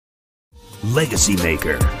Legacy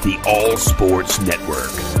Maker, the All Sports Network.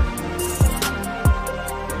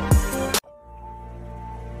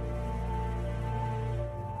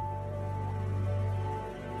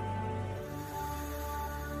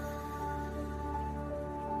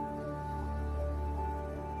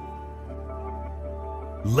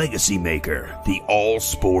 Legacy Maker, the All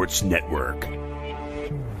Sports Network.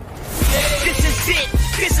 This is it.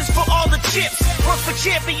 This is for all the chips. Work for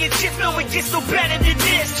championships. No, it gets no better than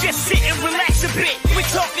this. Just sit and relax a bit. We're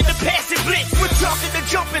talking to pass and blitz. We're talking to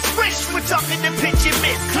jump and switch. We're talking to pitch and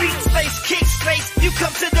miss. Clean space, kick space. You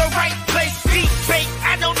come to the right place. Beat bait.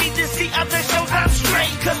 I don't need to see other shows. I'm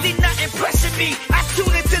straight. Cause they're not impressing me. I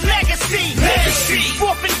tune into Legacy. Legacy.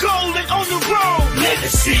 Fourth and goal and on the road.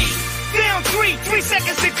 Legacy. Down 3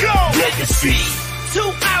 seconds to go. Legacy. 2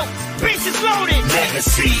 out, bases loaded.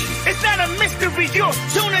 Legacy. It's not a mystery, you're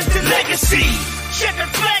tuned into Legacy. Check the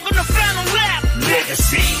flag on the final lap.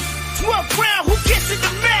 Legacy. 12th round, who gets in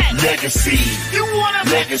the mat? Legacy. You want a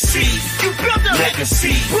Legacy. You built a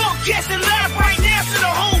Legacy. Broadcasting live right now so the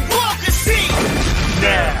whole world can see.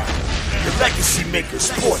 Now, the Legacy Maker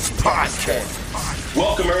Sports Podcast.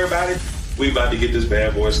 Welcome, everybody. We about to get this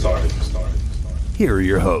bad boy started. Here are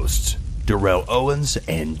your hosts, Darrell Owens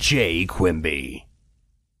and Jay Quimby.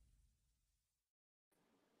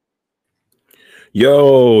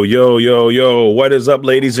 Yo. What is up,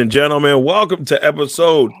 ladies and gentlemen? Welcome to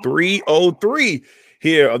episode 303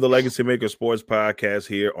 here of the Legacy Maker Sports Podcast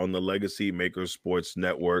here on the Legacy Maker Sports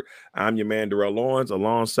Network. I'm your man, Darrell Owens.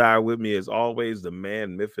 Alongside with me, as always, the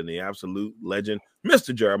man, myth, and the absolute legend,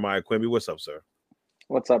 Mr. Jeremiah Quimby. What's up, sir?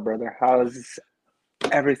 What's up, brother? How's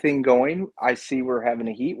everything going? I see we're having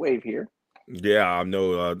a heat wave here. Yeah, I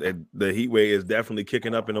know the heat wave is definitely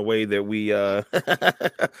kicking up in a way that we I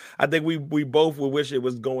think we both would wish it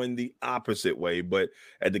was going the opposite way, but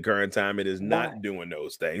at the current time it is not doing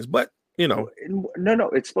those things. But you know, no,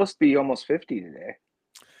 it's supposed to be almost 50 today.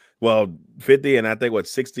 Well, 50 and I think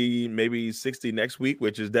 60, maybe 60 next week,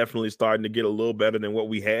 which is definitely starting to get a little better than what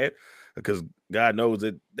we had, because God knows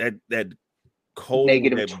that cold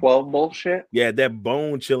negative 12 bullshit. Yeah, that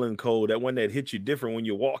bone chilling cold, that one that hits you different when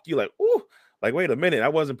you walk. You like, ooh, like wait a minute, I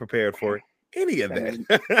wasn't prepared for any of that.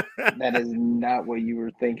 That is not what you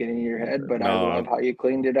were thinking in your head, but No. I love how you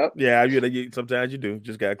cleaned it up. Yeah, sometimes you do.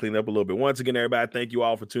 Just got to clean up a little bit. Once again, everybody, thank you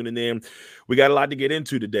all for tuning in. We got a lot to get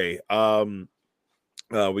into today.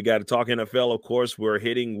 We got to talk NFL, of course. We're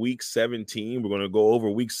hitting week 17. We're going to go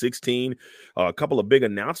over week 16. A couple of big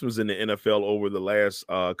announcements in the NFL over the last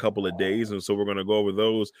couple of days, and so we're going to go over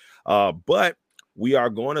those. But we are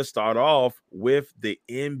going to start off with the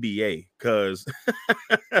NBA because,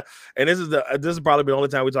 and this is probably the only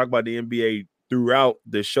time we talk about the NBA throughout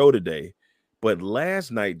the show today. But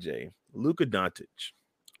last night, Jay, Luka Doncic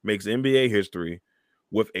makes NBA history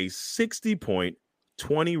with a 60-point,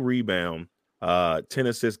 20 rebound, 10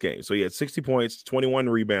 assist game. So he had 60 points, 21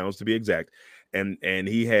 rebounds to be exact, and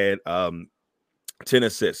he had 10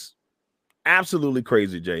 assists. Absolutely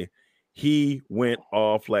crazy, Jay. He went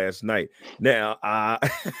off last night. Now,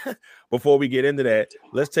 before we get into that,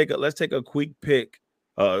 let's take a quick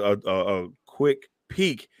quick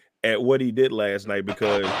peek at what he did last night,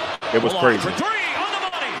 because it was crazy. For three on the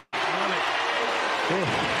money.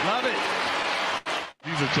 Love it.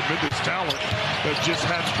 He's a tremendous talent that just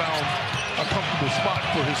has found a comfortable spot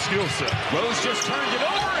for his skill set. Rose just turned it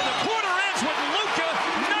over, and the quarter ends with Luka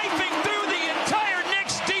knifing through the entire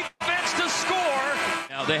Knicks defense to score.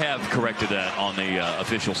 Now they have corrected that on the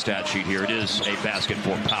official stat sheet here. It is a basket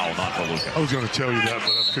for Powell, not for Luka. I was going to tell you that, but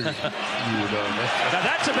I figured you would. Now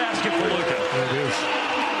that's a basket for Luka. It is.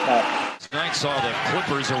 Tonight saw the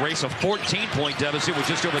Clippers erase a 14-point deficit with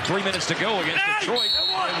just over 3 minutes to go against Detroit. They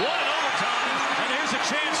won overtime, and here's a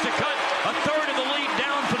chance to cut a third of the lead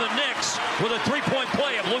down for the Knicks with a three-point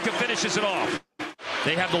play if Luka finishes it off.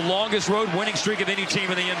 They have the longest road winning streak of any team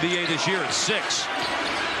in the NBA this year at 6.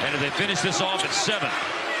 And if they finish this off at 7,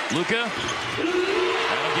 Luka,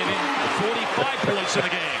 that'll give him 45 points in the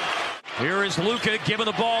game. Here is Luka giving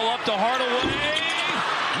the ball up to Hardaway.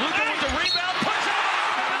 Luka with the rebound, puts it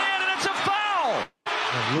in, and it's a foul.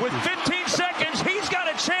 With 15 seconds, he's got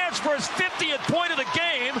a chance for his 50th point of the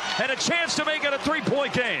game and a chance to make it a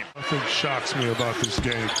three-point game. Nothing shocks me about this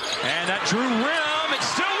game. And that Drew rim, it's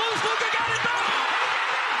still loose. Luka got it back.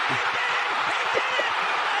 He did it.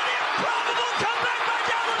 An improbable comeback by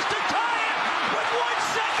Dallas to tie it with 1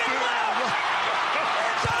 second left.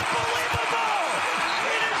 It's unbelievable.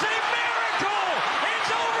 It is a miracle. It's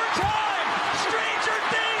overtime. Stranger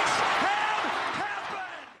things have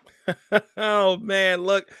happened. Oh man,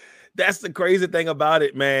 look, that's the crazy thing about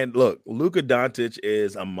it, man. Look, Luka Doncic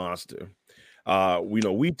is a monster.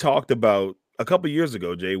 We talked about a couple years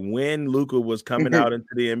ago, Jay, when Luka was coming out into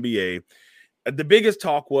the NBA. The biggest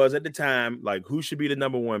talk was at the time, like, who should be the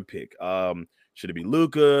number one pick? Should it be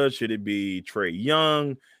Luka? Should it be Trae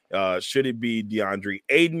Young? Should it be DeAndre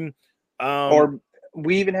Ayton? Or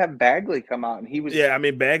we even have Bagley come out, and he was. Yeah, I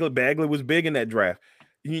mean, Bagley was big in that draft.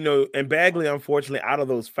 And Bagley, unfortunately, out of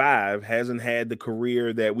those 5, hasn't had the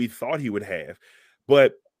career that we thought he would have.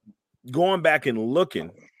 But going back and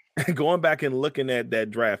looking at that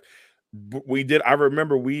draft, I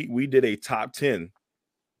remember we did a top 10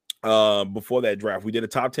 before that draft. We did a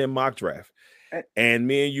top 10 mock draft. And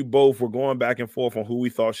me and you both were going back and forth on who we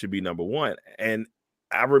thought should be number 1. And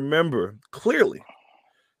I remember clearly,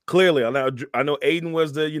 I know Ayton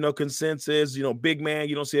was the, consensus, big man.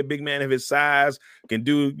 You don't see a big man of his size can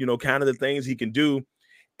do, kind of the things he can do.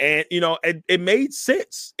 And, it made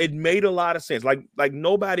sense. It made a lot of sense. Like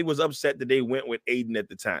nobody was upset that they went with Ayton at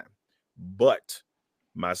the time. But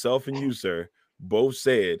myself and you, sir, both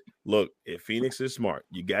said, look, if Phoenix is smart,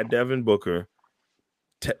 you got Devin Booker,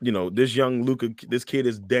 this young Luka, this kid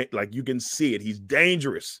is like, you can see it. He's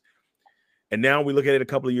dangerous. And now we look at it a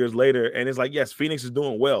couple of years later, and it's like, yes, Phoenix is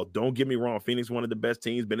doing well. Don't get me wrong. Phoenix, one of the best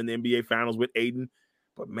teams, been in the NBA Finals with Ayton.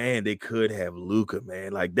 But, man, they could have Luka,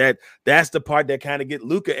 man. Like, that's the part that kind of get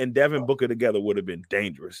Luka and Devin Booker together would have been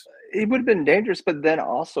dangerous. It would have been dangerous, but then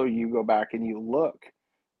also you go back and you look,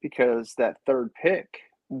 because that 3rd pick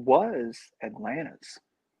was Atlanta's.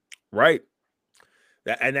 Right.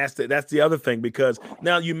 And that's the other thing, because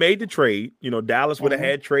now you made the trade. Dallas would have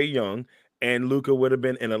had Trae Young, and Luka would have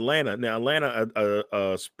been in Atlanta. Now, Atlanta,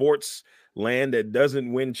 a sports land that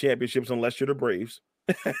doesn't win championships unless you're the Braves.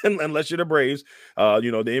 Unless you're the Braves. The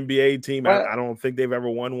NBA team, I don't think they've ever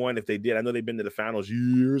won one. If they did, I know they've been to the finals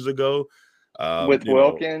years ago. With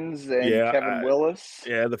Wilkins and Kevin Willis.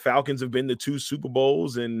 Yeah, the Falcons have been to 2 Super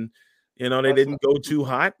Bowls, and, they didn't go too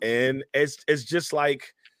hot. And it's just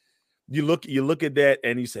like, you look at that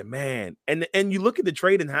and you say, man, and you look at the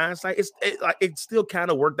trade in hindsight, it still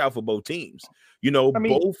kind of worked out for both teams.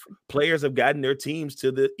 Both players have gotten their teams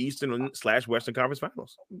to the Eastern/Western Conference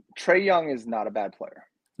Finals. Trae Young is not a bad player.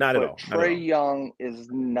 Not at all. Trae Young is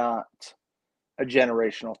not a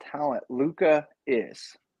generational talent. Luka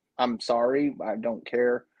is. I'm sorry, I don't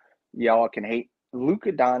care. Y'all can hate.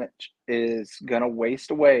 Luka Doncic is gonna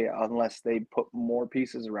waste away unless they put more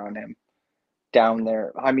pieces around him down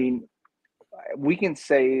there. I mean, we can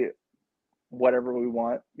say whatever we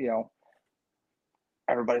want,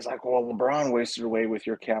 everybody's like, well, LeBron wasted away with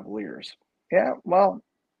your Cavaliers. Yeah, well,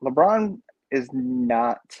 LeBron is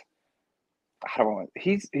not,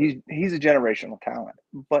 he's a generational talent,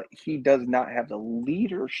 but he does not have the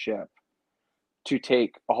leadership to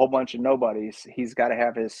take a whole bunch of nobodies. He's got to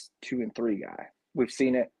have his 2 and 3 guy. We've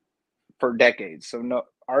seen it for decades. So no,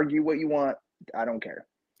 argue what you want. I don't care.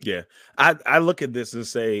 Yeah, I look at this and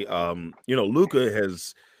say, Luka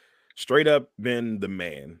has straight up been the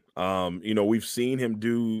man. We've seen him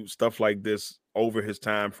do stuff like this over his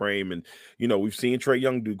time frame, and we've seen Trae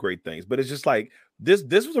Young do great things. But it's just like this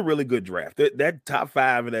was a really good draft. That top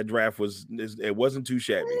 5 in that draft wasn't too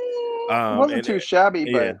shabby. It wasn't too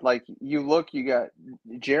shabby, but like you got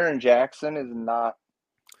Jaren Jackson is not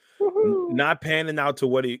panning out to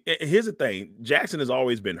what he. Here's the thing: Jackson has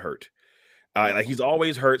always been hurt. Like he's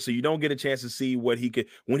always hurt, so you don't get a chance to see what he could.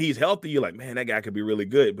 When he's healthy, you're like, man, that guy could be really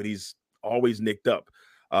good, but he's always nicked up.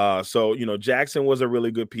 So Jackson was a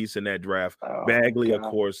really good piece in that draft. Bagley, of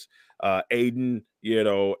course, Ayton.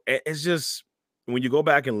 It's just when you go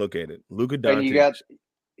back and look at it, Luka Doncic.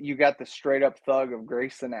 You got the straight up thug of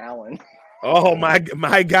Grayson Allen. Oh my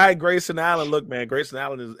guy, Grayson Allen. Look, man, Grayson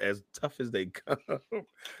Allen is as tough as they come.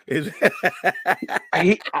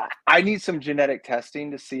 I need some genetic testing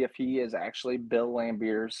to see if he is actually Bill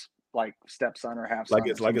Laimbeer's like stepson or half son.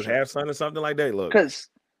 Like his half son or something like that. Look, because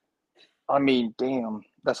I mean, damn,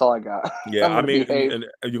 that's all I got. Yeah, I mean, and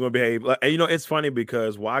you're gonna behave. And it's funny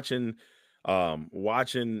because watching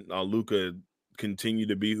Luka continue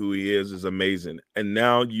to be who he is amazing. And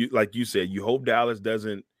now like you said, you hope Dallas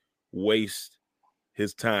doesn't waste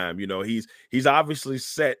his time. He's obviously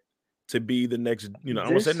set to be the next, I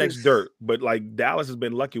won't say next dirt, but like Dallas has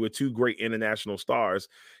been lucky with 2 great international stars.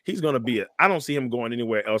 He's going to be I don't see him going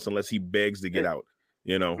anywhere else unless he begs to get out,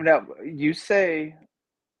 Now, you say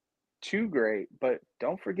 2 great, but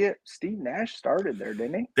don't forget Steve Nash started there,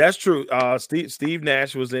 didn't he? That's true. Steve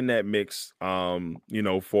Nash was in that mix, for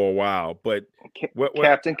a while, but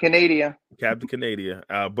Captain Canada.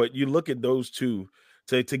 But you look at those 2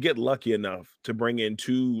 to get lucky enough to bring in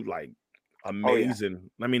 2 like amazing.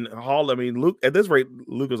 Oh, yeah. Luke at this rate,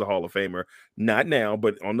 Luke is a Hall of Famer. Not now,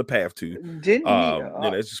 but on the path to. Didn't he?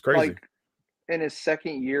 It's just crazy. Like, in his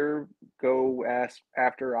second year go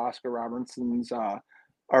after Oscar Robertson's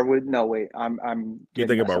or would no wait, I'm You're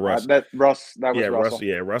thinking about Russ. That was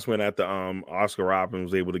Russell. Russ went after Oscar Robertson,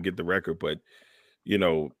 was able to get the record, but you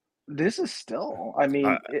know, this is still, I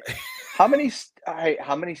mean, how many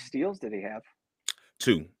steals did he have?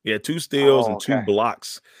 2. Yeah, 2 steals and 2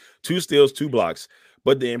 blocks. 2 steals, 2 blocks.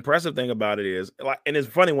 But the impressive thing about it is, like, and it's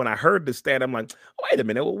funny when I heard the stat, I'm like, oh, wait a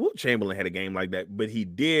minute, well, Wilt Chamberlain had a game like that, but he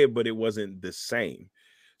did, but it wasn't the same.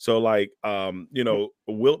 So, like, you know,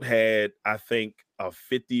 Wilt had, I think, a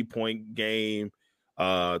 50-point game,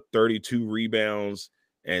 32 rebounds,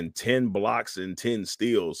 and 10 blocks and 10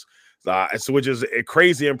 steals, which is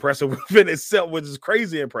crazy impressive within itself, which is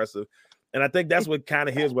crazy impressive. And I think that's what kind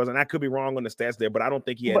of his was. And I could be wrong on the stats there, but I don't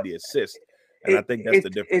think he had the assist. And I think that's the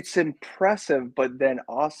difference. It's impressive, but then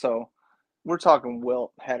also we're talking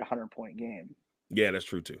Wilt had a 100-point game. Yeah, that's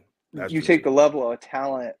true too. You take the level of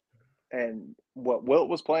talent and what Wilt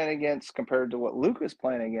was playing against compared to what Luka's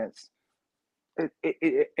playing against.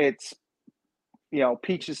 It's you know,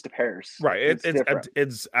 peaches to pears. Right.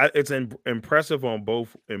 It's impressive in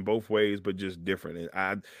both ways, but just different.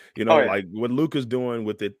 And like what Luka's doing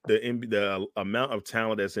with the amount of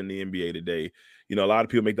talent that's in the NBA today. You know, a lot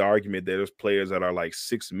of people make the argument that there's players that are like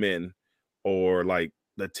 6 men or like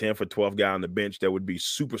the 10th or 12th guy on the bench that would be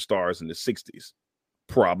superstars in the 60s.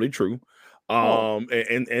 Probably true.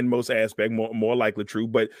 In most aspects, more likely true.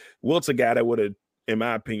 But Wilt's a guy that would have, in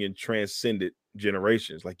my opinion, transcended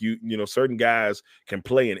generations. Like you know, certain guys can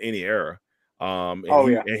play in any era.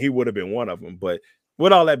 And he would have been one of them. But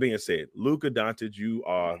with all that being said, Luka Doncic, you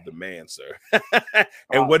are the man, sir.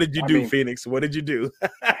 And what did you do, Phoenix? What did you do?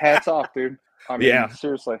 Hats off, dude. I mean,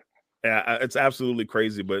 seriously. Yeah, it's absolutely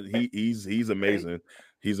crazy, but he's amazing.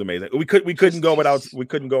 He's amazing. We couldn't go without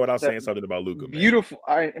saying something about Luka.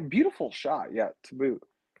 Beautiful shot, yeah, to boot.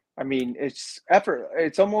 I mean, it's effort.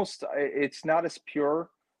 It's not as pure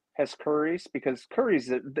as Curry's, because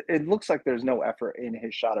Curry's, it looks like there's no effort in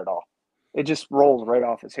his shot at all. It just rolls right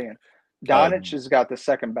off his hand. Doncic has got the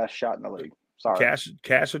second best shot in the league. Sorry.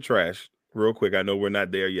 Cash or trash, real quick. I know we're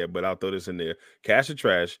not there yet, but I'll throw this in there. Cash or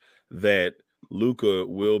trash that Luka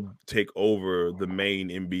will take over the main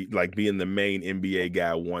NBA, like being the main NBA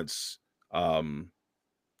guy once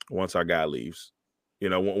our guy leaves. You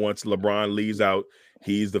know, once LeBron leaves out,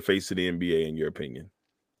 he's the face of the NBA, in your opinion.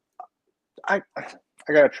 I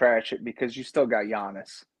gotta trash it because you still got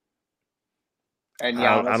Giannis. And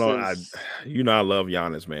Giannis I love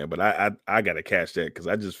Giannis, man, but I gotta catch that because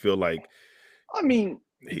I just feel like,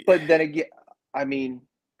 but then again,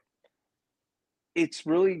 it's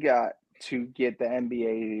really got to get the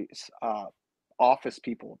NBA's office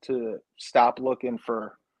people to stop looking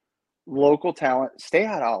for local talent. Stay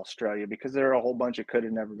out of Australia because there are a whole bunch of could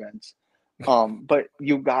have never beens. But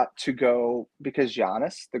you got to go because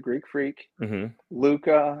Giannis, the Greek freak,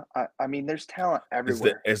 Luka. I mean, there's talent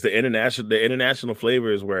everywhere. It's the international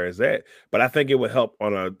flavor is where it's at. But I think it would help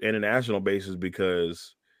on an international basis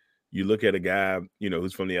because you look at a guy, you know,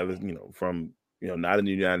 who's from the other, you know, from, you know, not in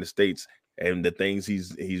the United States, and the things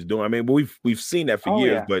he's doing. I mean, but we've seen that for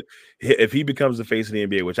years. Yeah. But if he becomes the face of the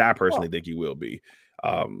NBA, which I personally think he will be,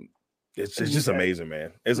 it's just amazing,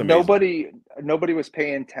 man. It's amazing. Nobody was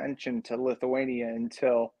paying attention to Lithuania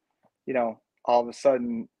until, you know, all of a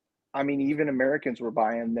sudden. I mean, even Americans were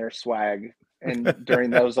buying their swag and during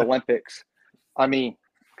those Olympics. I mean,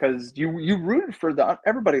 because you rooted for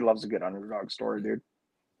everybody loves a good underdog story, dude.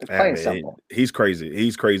 It's plain simple. He's crazy.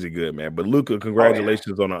 He's crazy good, man. But Luka,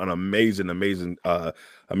 congratulations on an amazing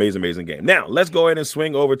game. Now let's go ahead and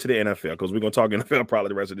swing over to the NFL because we're gonna talk NFL probably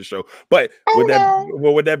the rest of the show. But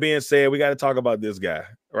with that being said, we got to talk about this guy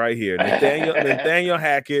right here, Nathaniel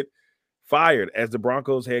Hackett, fired as the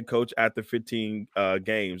Broncos head coach after 15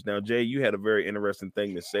 games. Now, Jay, you had a very interesting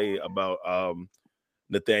thing to say about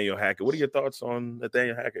Nathaniel Hackett. What are your thoughts on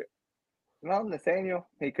Nathaniel Hackett? Well, Nathaniel,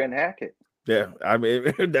 he couldn't hack it. Yeah, I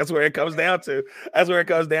mean, that's where it comes down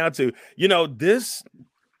to. You know, this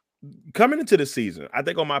coming into the season, I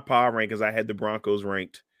think on my power rankings, I had the Broncos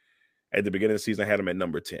ranked at the beginning of the season. I had them at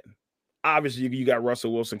number 10. Obviously, you got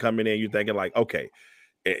Russell Wilson coming in. You're thinking like, okay,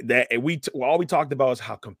 all we talked about is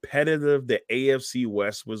how competitive the AFC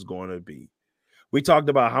West was going to be. We talked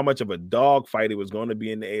about how much of a dogfight it was going to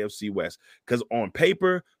be in the AFC West because on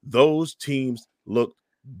paper, those teams looked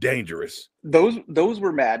dangerous. Those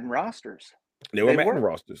were Madden rosters. They were Madden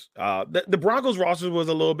rosters. The Broncos rosters was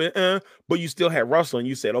a little bit, but you still had Russell, and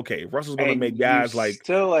you said, okay, Russell's going to make guys like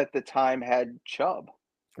still at the time had Chubb,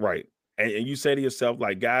 right? And you say to yourself,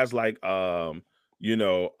 like guys like what's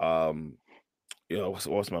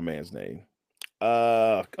my man's name?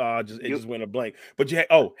 Just went a blank. But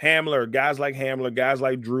Hamler, guys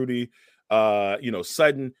like Drudy,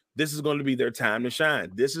 Sutton. This is going to be their time to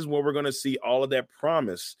shine. This is where we're going to see all of that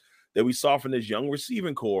promise that we saw from this young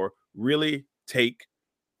receiving core really take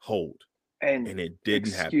hold. And it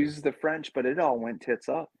didn't happen. Excuse the French, but it all went tits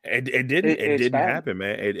up. It didn't happen,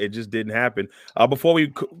 man. It just didn't happen. Before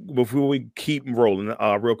we keep rolling,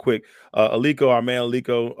 real quick, Aliko, our man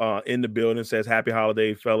Aliko, in the building says, "Happy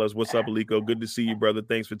holiday, fellas." What's up, Aliko? Good to see you, brother.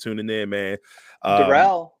 Thanks for tuning in, man.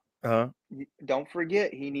 Darrell, don't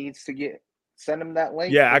forget he needs to send him that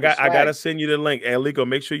link. Yeah, I gotta send you the link. And Aliko,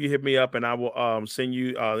 make sure you hit me up, and I will send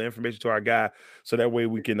you the information to our guy, so that way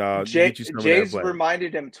we can get you some Jay's of that.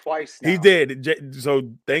 reminded him twice now. He did.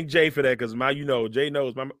 So thank Jay for that, because Jay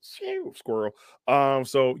knows my squirrel.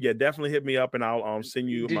 So yeah, definitely hit me up, and I'll send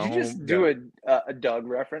you. Did you just do a Doug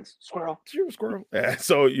reference? Squirrel. Yeah,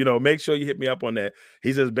 so make sure you hit me up on that.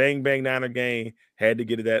 He says, "Bang bang Niner game." Had to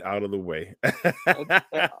get that out of the way.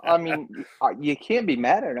 I mean, you can't be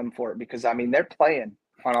mad at them for it, because they're playing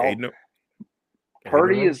on all.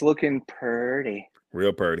 Purdy is looking pretty.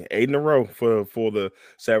 Real pretty. 8 in a row for the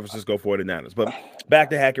San Francisco 49ers. But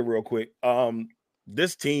back to Hackett real quick.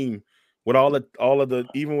 This team, with all of the,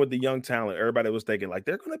 even with the young talent, everybody was thinking like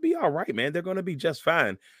they're going to be all right, man. They're going to be just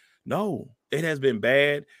fine. No, it has been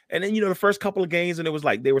bad. And then the first couple of games, and it was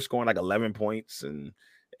like they were scoring like 11 points and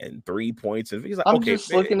 3 points, and he's like, I'm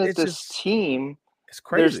just looking at this team. It's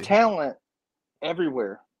crazy. There's talent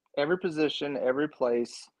everywhere, every position, every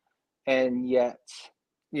place, and yet,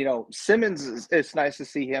 Simmons. It's nice to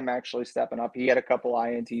see him actually stepping up. He had a couple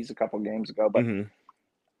INTs a couple games ago, but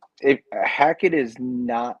if Hackett is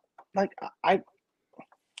not like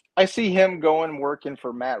I see him working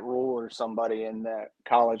for Matt Rule or somebody in the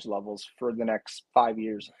college levels for the next 5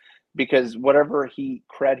 years, because whatever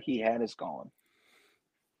cred he had is gone.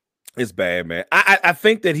 It's bad, man. I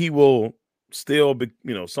think that he will still be,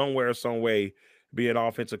 somewhere, some way, be an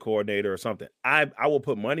offensive coordinator or something. I will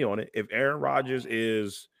put money on it. If Aaron Rodgers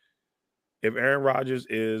is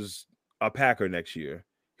a Packer next year,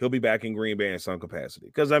 he'll be back in Green Bay in some capacity.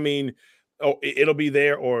 Because it'll be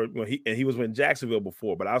there, or he was in Jacksonville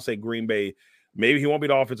before, but I'll say Green Bay. Maybe he won't be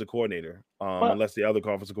the offensive coordinator unless the other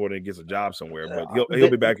offensive coordinator gets a job somewhere. But he'll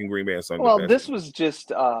be back in Green Bay in some capacity. This was just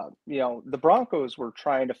the Broncos were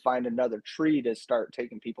trying to find another tree to start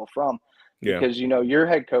taking people from, because your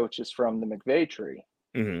head coach is from the McVay tree,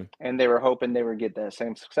 and they were hoping they would get that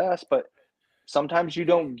same success. But sometimes you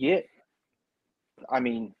don't get.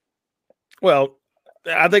 Well,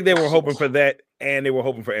 I think they were hoping for that, and they were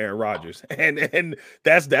hoping for Aaron Rodgers, and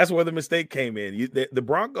that's where the mistake came in. The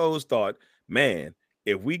Broncos thought, man,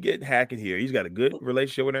 if we get Hackett here, he's got a good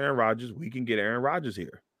relationship with Aaron Rodgers, we can get Aaron Rodgers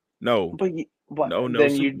here. No,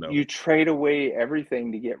 you trade away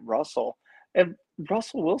everything to get Russell, and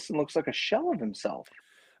Russell Wilson looks like a shell of himself.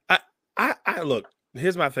 I look.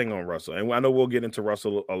 Here's my thing on Russell, and I know we'll get into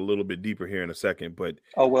Russell a little bit deeper here in a second, but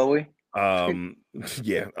will we? A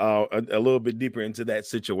little bit deeper into that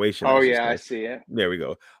situation. I see it. There we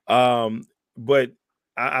go. But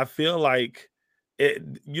I feel like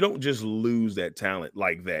you don't just lose that talent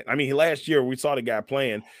like that. Last year we saw the guy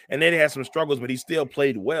playing, and then he had some struggles, but he still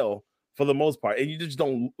played well for the most part. And you just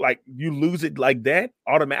don't you lose it like that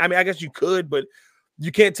automatically. I guess you could, but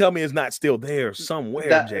you can't tell me it's not still there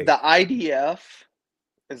somewhere. Jay. The IDF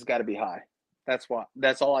has got to be high.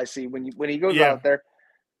 That's all I see when he goes out there.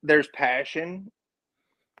 There's passion,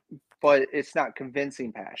 but it's not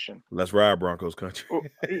convincing passion. Let's ride Broncos country.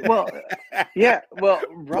 Well, yeah. Well,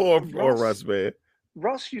 poor Russ, man.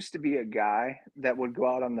 Russ used to be a guy that would go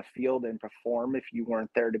out on the field and perform if you weren't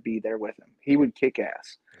there to be there with him. He would kick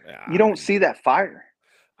ass. You don't see that fire.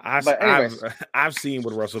 I've seen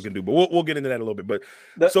what Russell can do, but we'll get into that a little bit.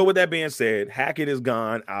 But so with that being said, Hackett is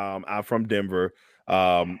gone from Denver.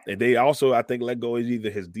 And they also, I think, let go of either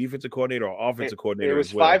his defensive coordinator or offensive coordinator. It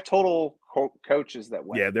was 5 total coaches that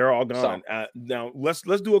went. Yeah, they're all gone. So, now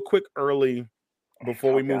let's do a quick early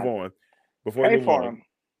before we move on. Before we move on,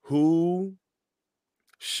 who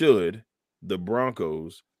should the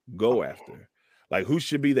Broncos go after? Who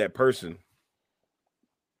should be that person?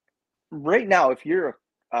 Right now, if you're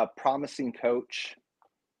a promising coach,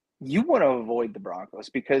 you want to avoid the Broncos,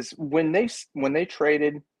 because when they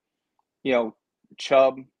traded,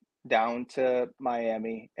 Chubb down to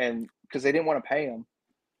Miami, and because they didn't want to pay him,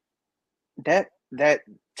 that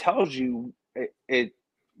tells you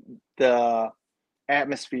the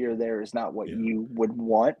atmosphere there is not what you would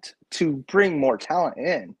want to bring more talent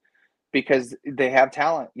in, because they have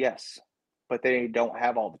talent, yes, but they don't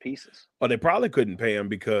have all the pieces. Well, they probably couldn't pay him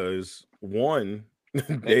because, one,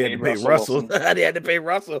 They had to pay Russell. They had to pay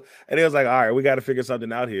Russell, and it was like, all right, we got to figure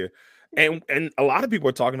something out here. And a lot of people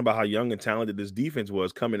are talking about how young and talented this defense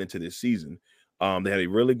was coming into this season. They had a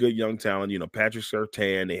really good young talent, Patrick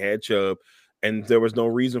Surtain, they had Chubb, and there was no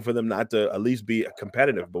reason for them not to at least be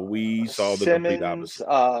competitive. But we saw the complete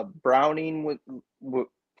opposite. Browning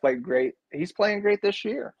played great. He's playing great this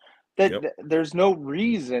year. There's no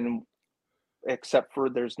reason except for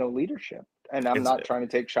there's no leadership. And I'm not trying to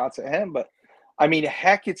take shots at him, but I mean,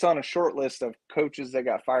 Hackett's on a short list of coaches that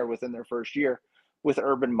got fired within their first year with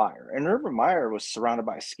Urban Meyer. And Urban Meyer was surrounded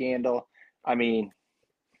by scandal. I mean,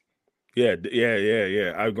 yeah.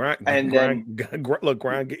 Grindgate,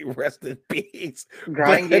 rest in peace.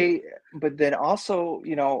 Grindgate, but then also,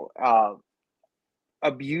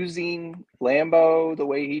 abusing Lambeau the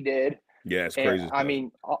way he did. Yeah, it's crazy. I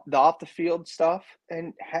mean, the off the field stuff,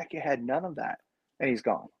 and Hackett had none of that, and he's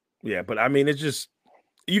gone. Yeah, but I mean, it's just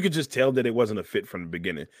you could just tell that it wasn't a fit from the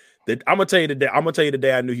beginning. That I'm gonna tell you the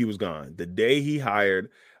day I knew he was gone. The day he hired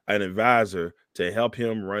an advisor to help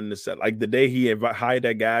him run the set, like the day he hired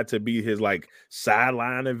that guy to be his like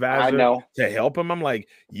sideline advisor to help him. I'm like,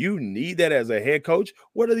 you need that as a head coach.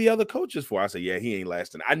 What are the other coaches for? I said, yeah, he ain't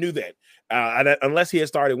lasting. I knew that unless he had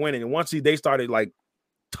started winning, and once they started like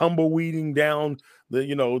tumbleweeding down the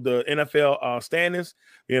NFL standings,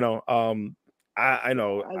 I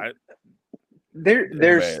know.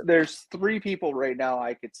 There's three people right now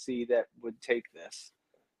I could see that would take this.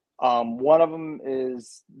 One of them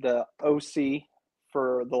is the OC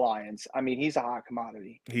for the Lions. I mean, he's a hot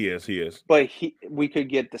commodity. He is. But we could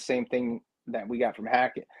get the same thing that we got from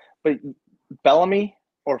Hackett. But Bellamy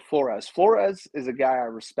or Flores. Flores is a guy I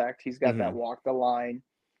respect. He's got that walk the line,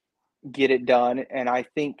 get it done, and I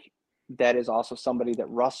think that is also somebody that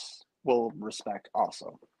Russ will respect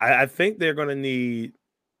also. I think they're going to need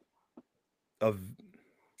it's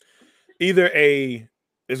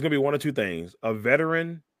going to be one or two things: a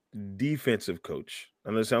veteran defensive coach.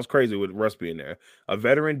 I know it sounds crazy with Russ being there. A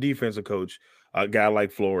veteran defensive coach, a guy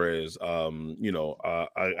like Flores, a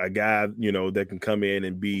guy that can come in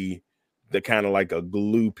and be the kind of like a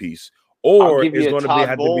glue piece, or it's going to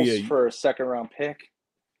have to be for a second round pick.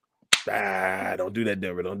 Don't do that,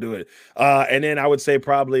 Denver. Don't do it. And then I would say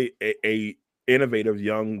probably a innovative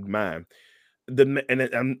young mind.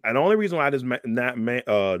 The only reason why this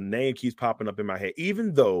name keeps popping up in my head,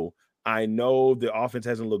 even though I know the offense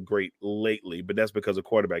hasn't looked great lately, but that's because of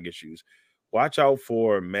quarterback issues. Watch out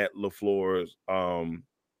for Matt LaFleur's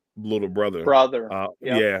little brother.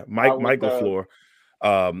 Mike LaFleur.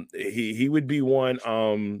 He would be one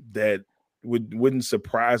that wouldn't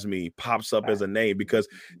surprise me pops up as a name, because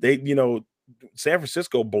they San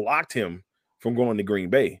Francisco blocked him from going to Green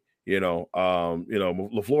Bay.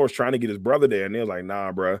 LaFleur was trying to get his brother there, and they was like,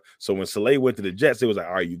 nah, bro. So when Saleh went to the Jets, it was like,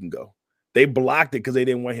 all right, you can go. They blocked it because they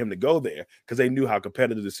didn't want him to go there because they knew how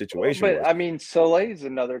competitive the situation was. But I mean, Saleh's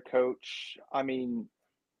another coach. I mean,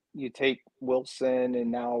 you take Wilson and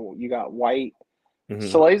now you got White.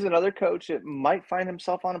 Saleh's another coach that might find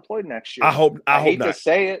himself unemployed next year. I hope hate not. To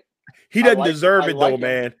say it. He doesn't deserve it though,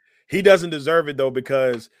 man. He doesn't deserve it though,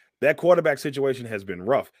 because that quarterback situation has been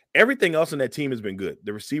rough. Everything else in that team has been good.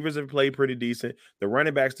 The receivers have played pretty decent. The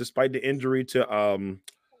running backs, despite the injury to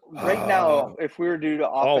right now, if we were to do the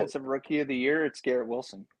offensive rookie of the year, it's Garrett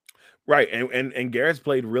Wilson. Right, and Garrett's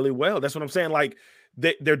played really well. That's what I'm saying. Like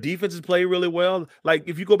their defenses play really well. Like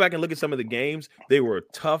if you go back and look at some of the games, they were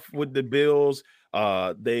tough with the Bills.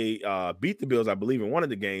 They beat the Bills, I believe, in one of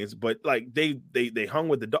the games, but like they hung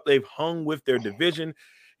with they've hung with their division.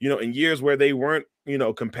 In years where they weren't,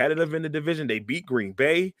 competitive in the division, they beat Green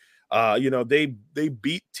Bay. They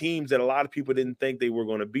beat teams that a lot of people didn't think they were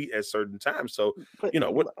going to beat at certain times. So,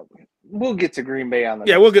 we'll get to Green Bay on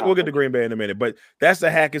the we'll get to Green Bay in a minute. But that's the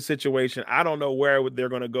Hackett situation. I don't know where they're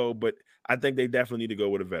going to go, but I think they definitely need to go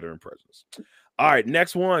with a veteran presence. All right,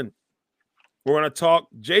 next one, we're going to talk.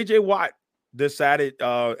 J.J. Watt decided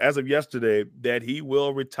as of yesterday that he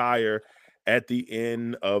will retire at the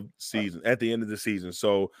end of the season.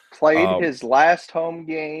 So played his last home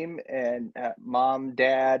game, and mom,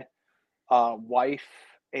 dad, wife,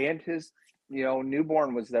 and his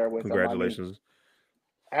newborn was there with him. Congratulations.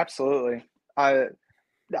 Absolutely. I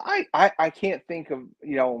can't think of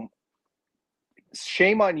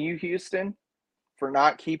shame on you, Houston, for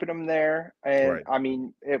not keeping him there. And right. I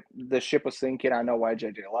mean, the ship was sinking. I know why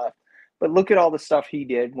JJ left. But look at all the stuff he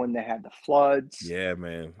did when they had the floods. Yeah,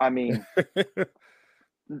 man. I mean,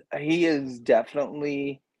 he is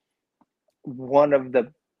definitely one of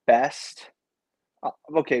the best.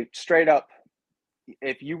 Okay, straight up,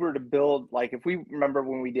 if you were to build, like, if we remember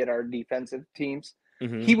when we did our defensive teams,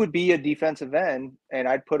 Mhm. he would be a defensive end, and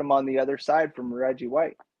I'd put him on the other side from Reggie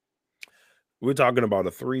White. We're talking about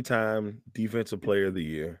a 3-time defensive player of the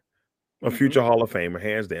year, a Mhm. future Hall of Famer,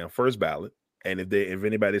 hands down, first ballot. And if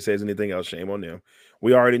anybody says anything else, shame on them.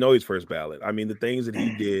 We already know he's first ballot. I mean, the things that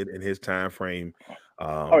he did in his time frame.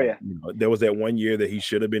 Oh, yeah. There was that one year that he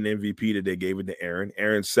should have been MVP that they gave it to Aaron.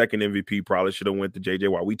 Aaron's second MVP probably should have went to JJ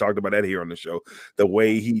Watt. We talked about that here on the show. The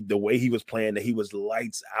way he was playing, that he was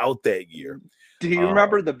lights out that year. Do you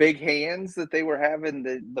remember the big hands that they were having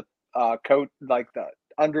the coach, like the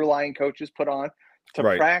underlying coaches put on to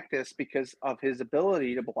Right. practice because of his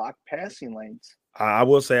ability to block passing lanes? I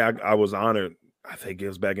will say I was honored. I think it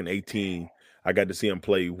was back in 2018. I got to see him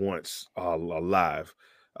play once live,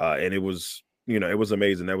 and it was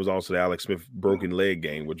amazing. That was also the Alex Smith broken leg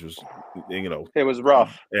game, which was It was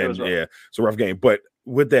rough. and It was rough. yeah, it's a rough game. But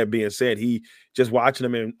with that being said, he just watching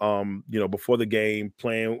him in before the game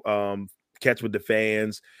playing catch with the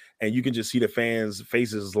fans, and you can just see the fans'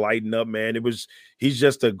 faces lighting up. Man, he's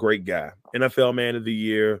just a great guy. NFL Man of the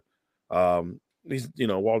Year. He's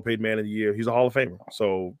Walter Payton Man of the Year. He's a Hall of Famer.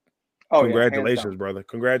 So congratulations, brother.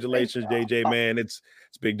 Congratulations, JJ, man. It's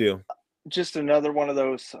a big deal. Just another one of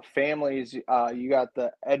those families. You got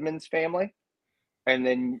the Edmonds family, and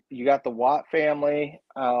then you got the Watt family.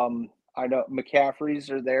 I know McCaffreys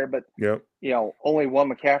are there, but Yep. only one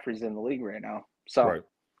McCaffrey's in the league right now. So Right.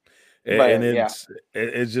 But, And yeah.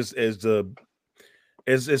 it's just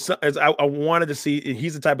I wanted to see.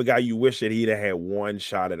 He's the type of guy you wish that he'd have had one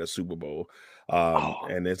shot at a Super Bowl.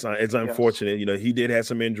 And it's unfortunate. He did have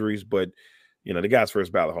some injuries, but the guy's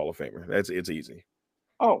first ballot Hall of Famer. It's easy.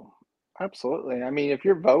 Oh, absolutely. I mean, if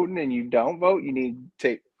you're voting and you don't vote,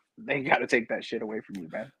 they got to take that shit away from you,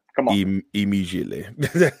 man. Come on. Immediately.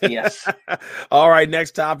 Yes. All right.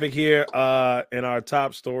 Next topic here in our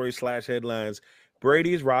top story / headlines.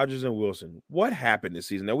 Brady's, Rodgers, and Wilson. What happened this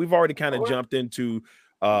season? Now we've already kind of jumped into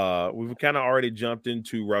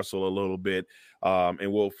Russell a little bit.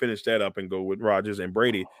 And we'll finish that up and go with Rodgers and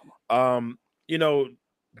Brady.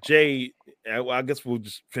 Jay, I guess we'll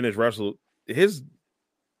just finish Russell.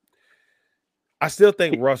 I still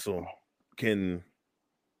think Russell can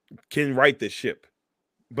right this ship.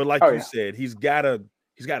 But like you said, he's gotta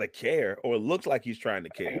care, or it looks like he's trying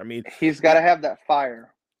to care. I mean, he's got to have that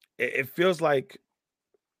fire. It feels like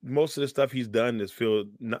most of the stuff he's done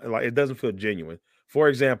it doesn't feel genuine. For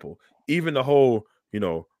example, even the whole,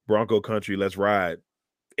 Bronco country, let's ride.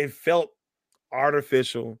 It felt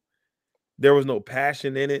artificial. There was no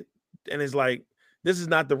passion in it. And it's like, this is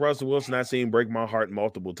not the Russell Wilson I've seen break my heart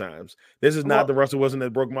multiple times. This is not the Russell Wilson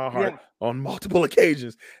that broke my heart on multiple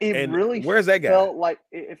occasions. Where's that guy? Felt like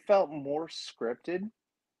it felt more scripted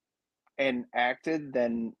and acted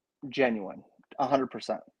than genuine.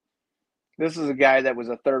 100%. This is a guy that was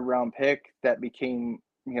a 3rd round pick that became,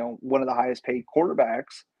 one of the highest paid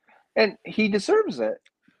quarterbacks, and he deserves it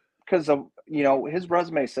because of, his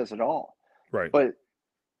resume says it all. Right. But,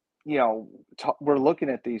 we're looking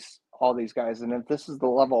at all these guys, and if this is the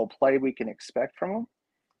level of play we can expect from them,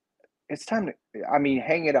 it's time to,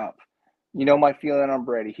 hang it up. My feeling on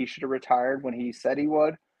Brady. He should have retired when he said he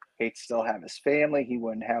would. He'd still have his family. He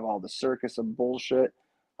wouldn't have all the circus of bullshit.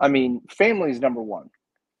 Family is number one.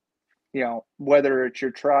 Whether it's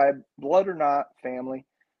your tribe, blood or not, family,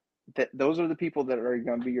 those are the people that are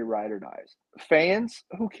going to be your ride or dies. Fans,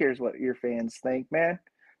 who cares what your fans think, man?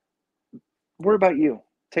 Worry about you.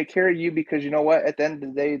 Take care of you, because you know what? At the end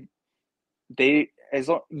of the day, as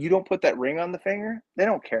long you don't put that ring on the finger, they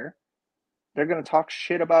don't care. They're going to talk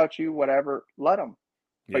shit about you, whatever. Let them.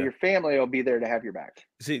 Yeah. But your family will be there to have your back.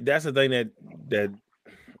 See, that's the thing that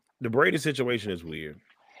the Brady situation is weird.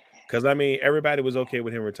 Because everybody was okay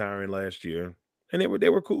with him retiring last year, and they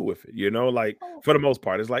were cool with it. For the most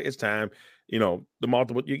part, it's like, it's time. You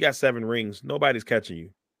got 7 rings. Nobody's catching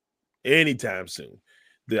you anytime soon.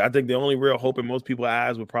 I think the only real hope in most people's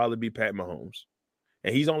eyes would probably be Pat Mahomes,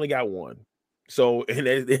 and he's only got 1. So and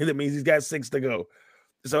it means he's got 6 to go.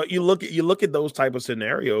 So you look at those type of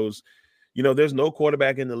scenarios. There's no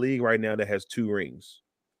quarterback in the league right now that has 2 rings.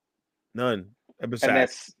 None.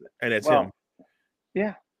 Besides, and that's him.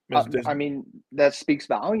 Yeah. That speaks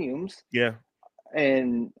volumes. Yeah.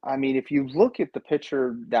 And if you look at the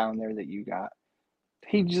picture down there that you got,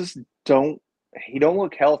 he don't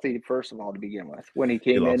look healthy, first of all, to begin with. When he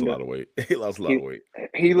came in, he lost a lot of weight.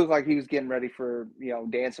 He looked like he was getting ready for,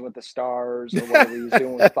 Dancing with the Stars or whatever he was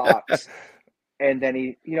doing with Fox. And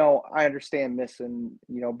then I understand missing,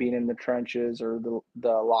 being in the trenches or the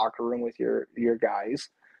locker room with your guys.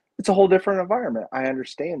 It's a whole different environment. I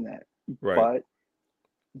understand that. Right. But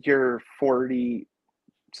you're 40,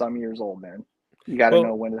 some years old, man. You got to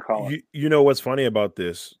know when to call it. You know what's funny about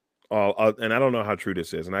this? And I don't know how true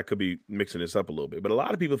this is, and I could be mixing this up a little bit, but a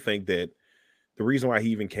lot of people think that the reason why he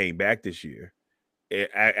even came back this year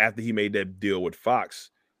after he made that deal with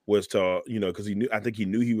Fox was to, because I think he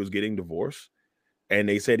knew he was getting divorced, and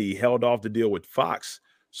they said he held off the deal with Fox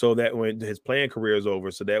so that when his playing career is over,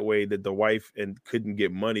 so that way that the wife couldn't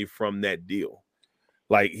get money from that deal.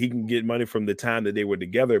 Like he can get money from the time that they were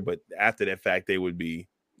together, but after that fact, they would be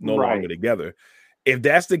no longer together. If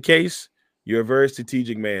that's the case, you're a very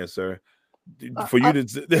strategic man, sir. For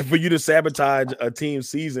you to sabotage a team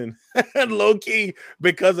season, low key,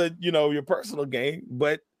 because of your personal gain,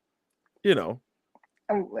 but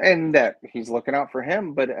and that he's looking out for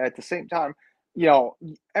him, but at the same time,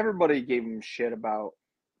 everybody gave him shit about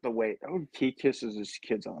the way he kisses his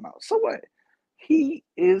kids on the mouth. So what? He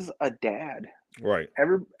is a dad, right?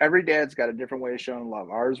 Every dad's got a different way of showing love.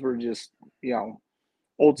 Ours were just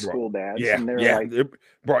old school dads. Yeah, and they're like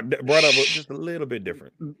brought up just a little bit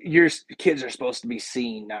different. Your kids are supposed to be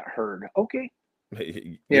seen, not heard. Okay, type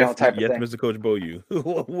of thing. Mr. Coach Boyu,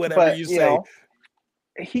 whatever you say.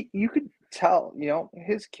 You could tell,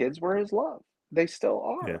 his kids were his love. They still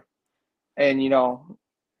are. Yeah. And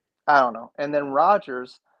I don't know. And then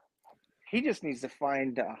Rodgers, he just needs to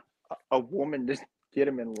find a woman to get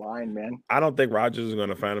him in line, man. I don't think Rodgers is going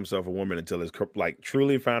to find himself a woman until it's like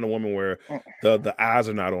truly find a woman where the eyes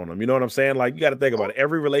are not on him. You know what I'm saying? Like, you got to think about it.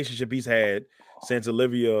 Every relationship he's had since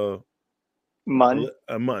Olivia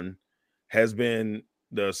Munn has been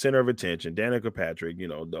the center of attention. Danica Patrick,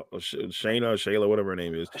 Shayla, whatever her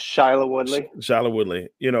name is. Shiloh Woodley.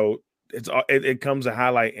 It comes a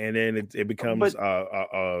highlight, and then it becomes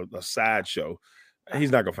a sideshow.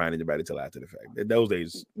 He's not gonna find anybody till after the fact. In those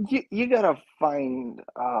days, you gotta find.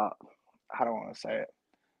 I don't want to say it.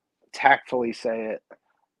 Tactfully say it.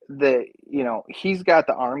 That he's got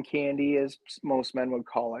the arm candy, as most men would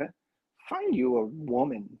call it. Find you a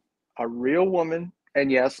woman, a real woman,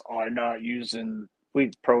 and yes, I'm not using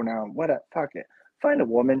pronoun. What? Fuck it. Find a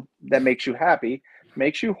woman that makes you happy,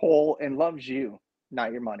 makes you whole, and loves you,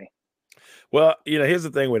 not your money. Well, here's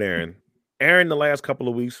the thing with Aaron. Aaron, the last couple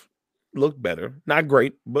of weeks looked better. Not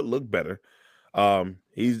great, but looked better. I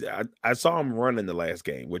saw him run in the last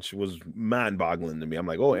game, which was mind-boggling to me. I'm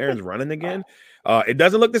like, oh, Aaron's running again. It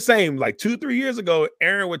doesn't look the same. Like 2-3 years ago,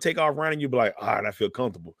 Aaron would take off running. You'd be like, all right, I feel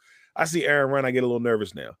comfortable. I see Aaron run, I get a little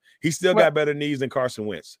nervous now. He still got better knees than Carson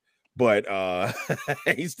Wentz. But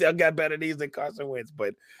he still got better knees than Carson Wentz.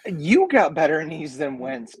 But you got better knees than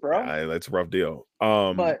Wentz, bro. That's a rough deal.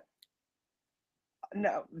 But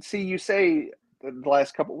no, see, you say the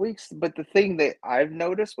last couple of weeks, but the thing that I've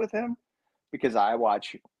noticed with him, because I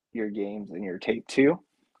watch your games and your tape too,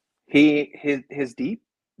 his deep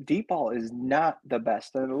ball is not the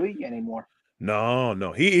best in the league anymore.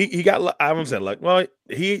 No, he got. I haven't said luck. Well,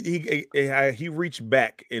 he reached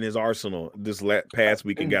back in his arsenal this past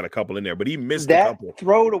week and got a couple in there, but he missed a couple.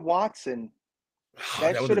 Throw to Watson.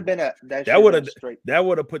 That should have been that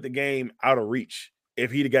would have put the game out of reach if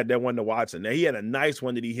he'd have got that one to Watson. Now he had a nice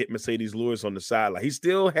one that he hit Mercedes Lewis on the sideline. He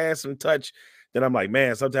still has some touch. Then I'm like,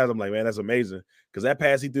 man, sometimes I'm like, man, that's amazing. Because that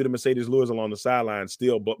pass he threw to Mercedes Lewis along the sideline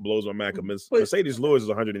still blows my mind. Mercedes Lewis is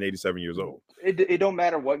 187 years old. It don't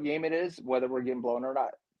matter what game it is, whether we're getting blown or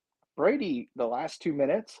not. Brady, the last 2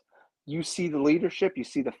 minutes, you see the leadership, you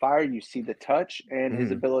see the fire, you see the touch, and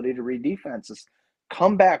his ability to read defenses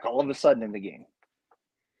come back all of a sudden in the game.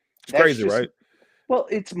 It's crazy, right? Well,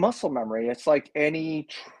 it's muscle memory. It's like any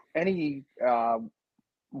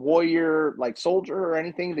warrior, like soldier or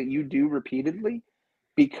anything that you do repeatedly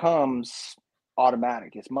becomes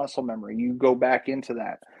automatic. It's muscle memory. You go back into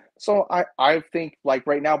that. So I think, like,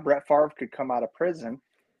 right now, Brett Favre could come out of prison.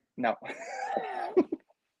 No.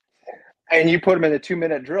 And you put him in a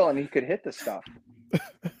 2-minute drill and he could hit the stuff.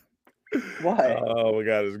 What? Oh my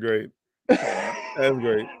God, it's great. That's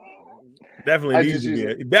great.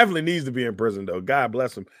 Definitely needs to be in prison though. God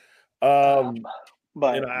bless him. But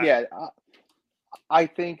I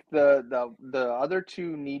think the other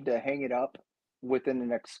two need to hang it up within the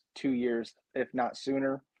next 2 years, if not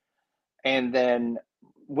sooner. And then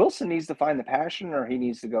Wilson needs to find the passion, or he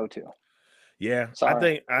needs to go to. Yeah, sorry. I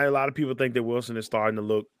think a lot of people think that Wilson is starting to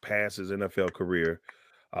look past his NFL career.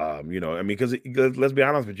 Because let's be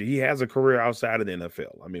honest with you, he has a career outside of the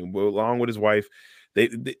NFL. I mean, along with his wife,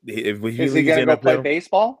 is he going to go play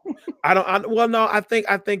baseball? I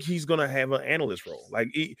think he's going to have an analyst role.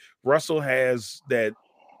 Like Russell has that.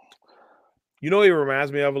 He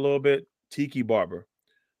reminds me of a little bit Tiki Barber.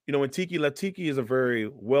 When Tiki is a very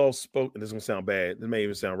well-spoken. This is going to sound bad. This may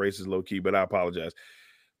even sound racist, low key, but I apologize.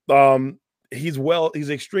 He's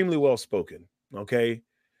extremely well-spoken. Okay.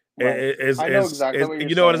 Right. I know exactly what you're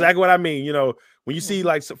you know saying. exactly what I mean. You know, when you see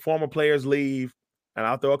like some former players leave, and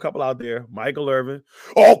I'll throw a couple out there, Michael Irvin.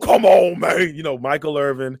 Oh, come on, man. You know, Michael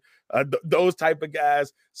Irvin, those type of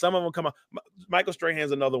guys. Some of them come out. Michael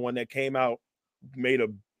Strahan's another one that came out, made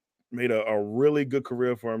a really good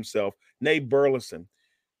career for himself. Nate Burleson.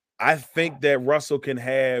 I think that Russell can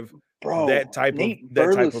have that type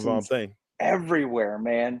of thing everywhere,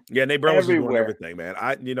 man. Yeah, Nate Burleson's doing everything, man.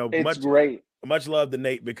 It's great. Much love to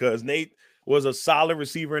Nate because Nate was a solid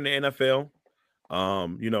receiver in the NFL.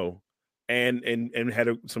 You know, and had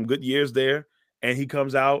some good years there. And he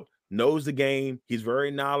comes out, knows the game. He's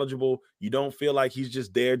very knowledgeable. You don't feel like he's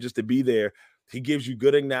just there just to be there. He gives you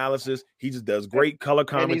good analysis. He just does great color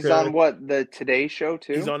commentary. And he's on what, the Today Show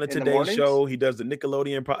too? He's on the Today Show. He does the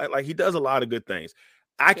Nickelodeon. Like he does a lot of good things.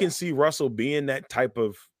 I can see Russell being that type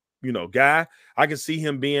of, you know, guy. I can see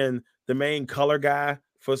him being the main color guy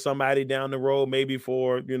for somebody down the road, maybe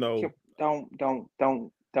for, you know.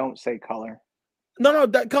 Don't say color. No,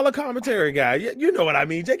 that color commentary guy. You know what I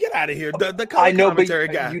mean. Get out of here. The color commentary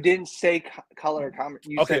guy. You didn't say color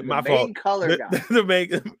commentary. Okay, said my the fault. Main color guy. The main,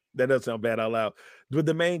 that doesn't sound bad out loud. But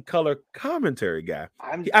the main color commentary guy.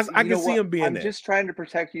 I can see him being there. I'm just trying to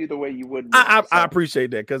protect you the way you would. I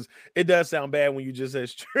appreciate that because it does sound bad when you just say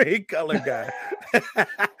straight color guy.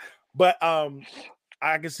 But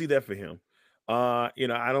I can see that for him. You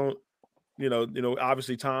know, I don't. You know.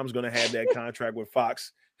 Obviously, Tom's going to have that contract with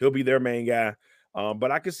Fox. He'll be their main guy.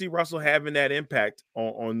 But I can see Russell having that impact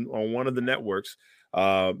on one of the networks.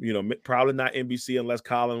 You know, probably not NBC unless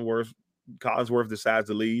Collinsworth decides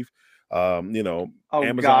to leave. You know,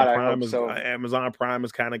 Amazon Prime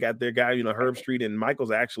has kind of got their guy. You know, Herb Street and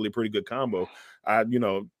Michael's actually a pretty good combo. I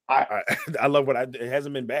love it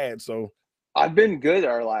hasn't been bad. So I've been good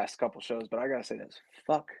our last couple shows, but I gotta say this: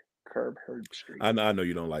 fuck Herb Street. I know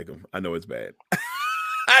you don't like him. I know it's bad.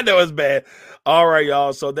 I know it's bad. All right,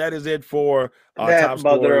 y'all. So that is it for our top stories.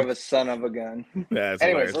 Mother of a son of a gun.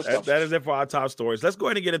 Anyways, that is it for our top stories. Let's go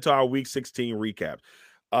ahead and get into our Week 16 recap.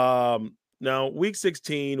 Now, Week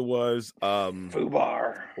 16 was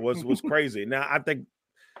FUBAR. was crazy. Now, I think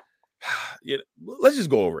let's just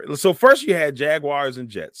go over it. So first, you had Jaguars and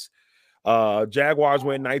Jets. Jaguars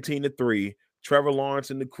went 19-3. Trevor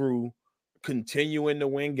Lawrence and the crew continuing to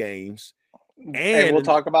win games. And we'll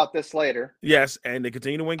talk about this later. Yes, and they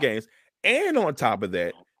continue to win games. And on top of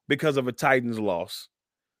that, because of a Titans loss,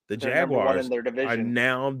 the Jaguars are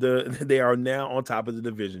now on top of the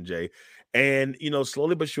division, Jay. And you know,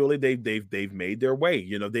 slowly but surely, they've made their way.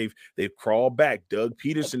 You know, they've crawled back. Doug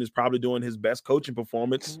Peterson is probably doing his best coaching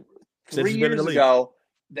performance since he's been in the league. 3 years ago,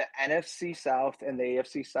 the NFC South and the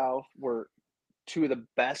AFC South were two of the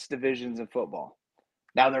best divisions in football.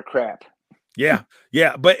 Now they're crap. Yeah.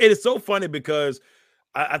 But it is so funny because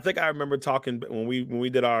I think I remember talking when we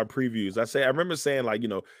did our previews. I remember saying, like, you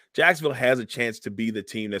know, Jacksonville has a chance to be the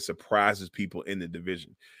team that surprises people in the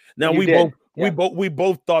division. Now we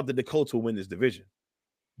both thought that the Colts would win this division.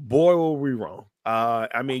 Boy, were we wrong.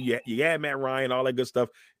 I mean, you had Matt Ryan, all that good stuff.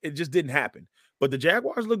 It just didn't happen. But the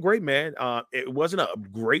Jaguars look great, man. It wasn't a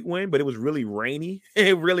great win, but it was really rainy.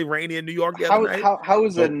 Really rainy in New York the other night. How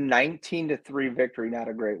is a 19-3 victory not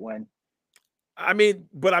a great win? I mean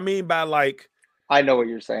by like, I know what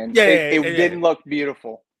you're saying. Yeah, it didn't look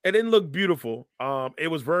beautiful. It didn't look beautiful. It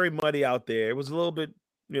was very muddy out there. It was a little bit,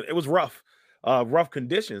 it was rough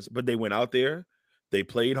conditions, but they went out there, they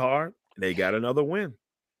played hard, they got another win.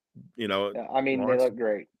 You know, yeah, I mean, they look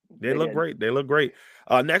great. They look great.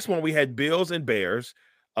 Next one, we had Bills and Bears.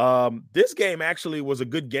 This game actually was a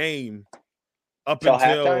good game up until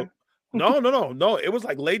halftime? No. It was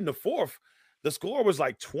like late in the fourth. The score was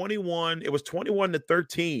like 21. It was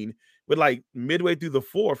 21-13 with like midway through the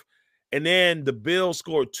fourth. And then the Bills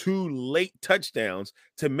scored 2 late touchdowns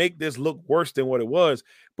to make this look worse than what it was.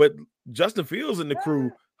 But Justin Fields and the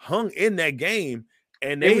crew hung in that game,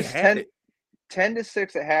 and they had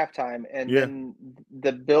 10-6 at halftime, and then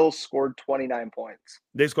the Bills scored 29 points.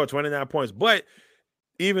 They scored 29 points. But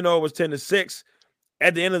even though it was 10-6,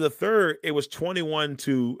 at the end of the third, it was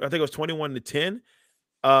 21-10.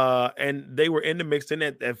 And they were in the mix. In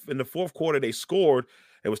the fourth quarter, they scored.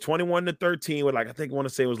 It was 21-13 with I want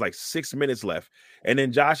to say it was like 6 minutes left. And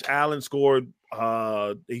then Josh Allen scored.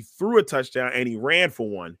 He threw a touchdown and he ran for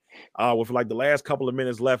one with like the last couple of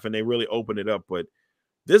minutes left, and they really opened it up. But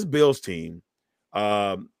this Bills team,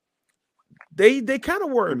 they kind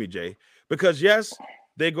of worry me, Jay, because yes,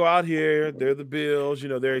 they go out here, they're the Bills, you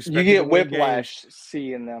know, they're expecting you get whiplash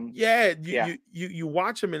seeing them. Yeah, you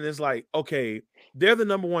watch them and it's like, okay, they're the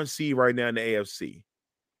number 1 seed right now in the AFC.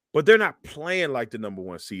 but they're not playing like the number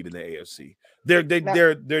 1 seed in the AFC. They're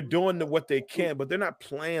doing what they can, but they're not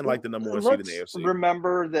playing like the number 1 seed in the AFC.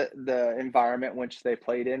 Remember that the environment which they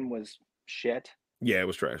played in was shit. Yeah, it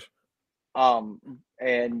was trash.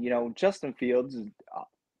 And Justin Fields,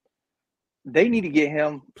 they need to get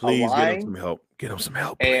him Please a line, get him some help. Get him some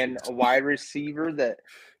help, and please. a wide receiver that.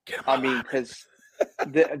 Because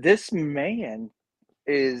this man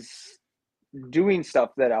is doing stuff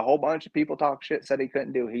that a whole bunch of people talk shit said he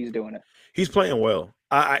couldn't do. He's doing it. He's playing well.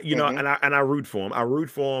 And I root for him. I root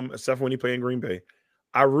for him, except for when he played in Green Bay.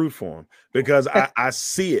 I root for him because I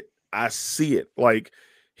see it. I see it. Like,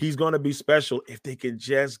 he's going to be special if they can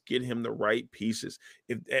just get him the right pieces.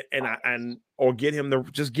 Get him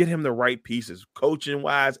the right pieces, coaching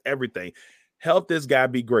wise, everything. Help this guy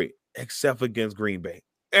be great, except against Green Bay.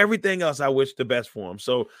 Everything else, I wish the best for him.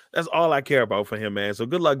 So that's all I care about for him, man. So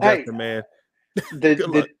good luck, Justin, man.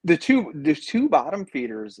 The two bottom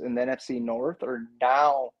feeders in the NFC North are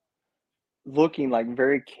now looking like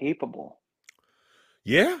very capable.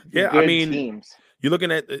 Yeah. I mean, teams. You're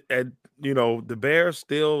looking at the Bears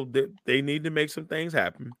still. They need to make some things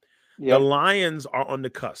happen. Yep. The Lions are on the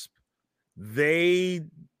cusp. If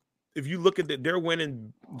you look at they're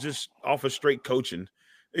winning just off of straight coaching.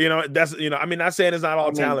 That's I mean, not saying it's not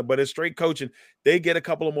all talent, but it's straight coaching. They get a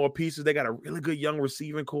couple of more pieces. They got a really good young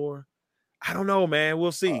receiving core. I don't know, man.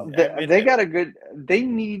 We'll see. They got a good. They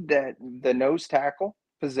need the nose tackle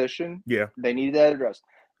position. Yeah, they need that addressed.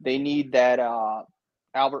 They need that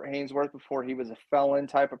Albert Hainsworth before he was a felon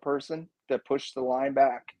type of person to push the line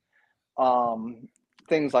back.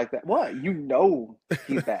 Things like that. What?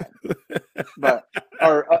 He's bad. But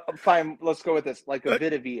fine. Let's go with this. Like a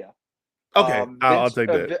Vitavia. Okay, I'll take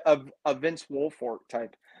that. A Vince Wilfork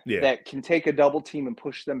type that can take a double team and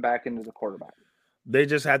push them back into the quarterback. They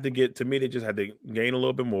just had to they just had to gain a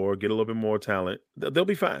little bit more, get a little bit more talent. They'll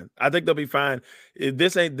be fine. I think they'll be fine.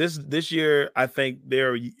 This year, I think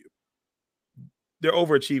they're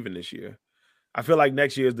overachieving this year. I feel like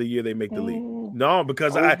next year is the year they make the league. No,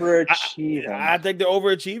 because I think they're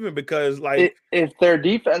overachieving because if their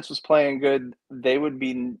defense was playing good, they would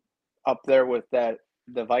be up there with the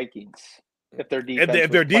Vikings. If their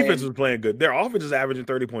defense was playing good, their offense is averaging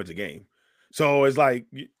 30 points a game. So it's like,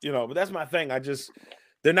 but that's my thing.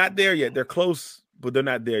 They're not there yet. They're close, but they're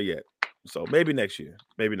not there yet. So maybe next year.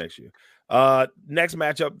 Next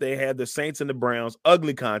matchup, they had the Saints and the Browns.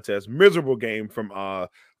 Ugly contest, miserable game from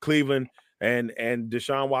Cleveland, and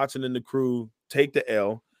Deshaun Watson and the crew take the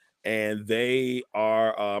L, and they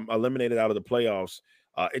are eliminated out of the playoffs.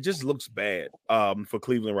 It just looks bad for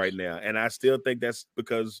Cleveland right now. And I still think that's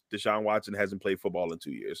because Deshaun Watson hasn't played football in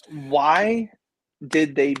 2 years. Why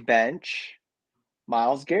did they bench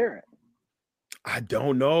Myles Garrett? I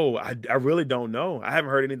don't know. I really don't know. I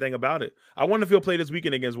haven't heard anything about it. I wonder if he'll play this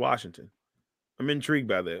weekend against Washington. I'm intrigued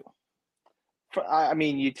by that. I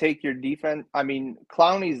mean, you take your defense. I mean,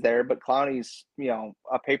 Clowney's there, but Clowney's,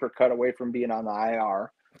 a paper cut away from being on the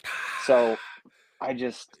IR. So I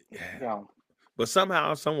just, But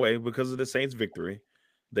somehow, some way, because of the Saints' victory,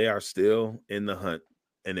 they are still in the hunt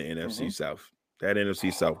in the NFC South. That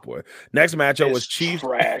NFC South, boy. Next matchup was Chiefs.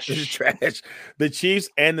 Trash. Trash. The Chiefs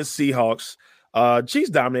and the Seahawks. Chiefs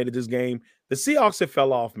dominated this game. The Seahawks have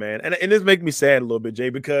fell off, man. And this makes me sad a little bit, Jay,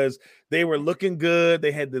 because they were looking good.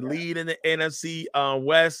 They had the lead in the NFC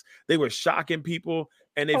West. They were shocking people,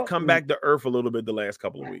 and they've come back to earth a little bit the last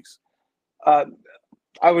couple of weeks.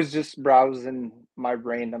 I was just browsing my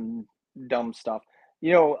random dumb stuff.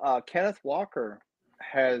 Kenneth Walker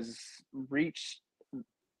has reached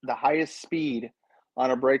the highest speed on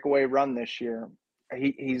a breakaway run this year.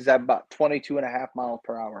 He's at about 22.5 miles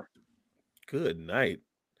per hour. Good night.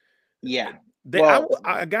 Yeah.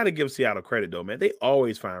 I got to give Seattle credit, though, man. They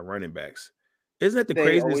always find running backs. Isn't that the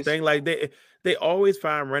craziest thing? Like, they always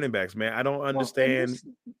find running backs, man. I don't understand.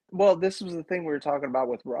 This was the thing we were talking about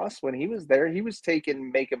with Russ. When he was there, he was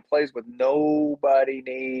making plays with nobody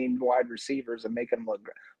named wide receivers and making them look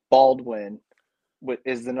good. Baldwin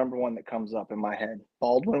is the number one that comes up in my head.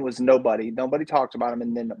 Baldwin was nobody. Nobody talked about him,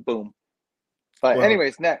 and then boom. But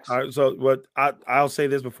anyways, next. All right, so what I'll say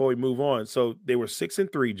this before we move on. So they were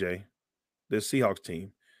 6-3, Jay, the Seahawks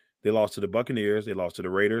team. They lost to the Buccaneers. They lost to the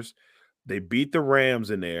Raiders. They beat the Rams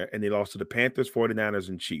in there, and they lost to the Panthers, 49ers,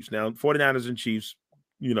 and Chiefs. Now, 49ers and Chiefs,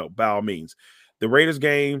 by all means. The Raiders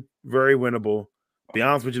game, very winnable. To be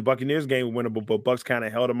honest with you, the Buccaneers game was winnable, but Bucs kind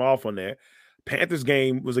of held them off on that. Panthers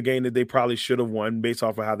game was a game that they probably should have won based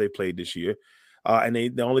off of how they played this year. And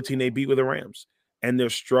the only team they beat were the Rams. And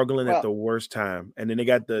they're struggling at the worst time. And then they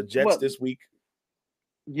got the Jets this week.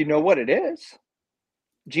 You know what it is?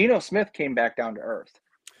 Geno Smith came back down to earth.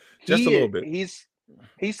 Just a little bit.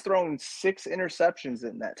 He's thrown 6 interceptions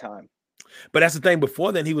in that time. But that's the thing.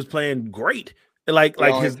 Before then, he was playing great. Like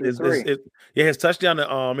his touchdown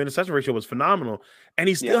to interception ratio was phenomenal, and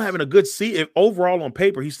he's still having a good season. Overall, on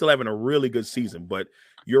paper, he's still having a really good season. But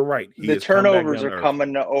you're right. The turnovers are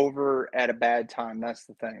coming over at a bad time. That's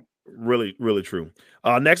the thing. Really, really true.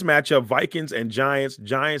 Next matchup, Vikings and Giants.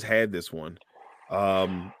 Giants had this one.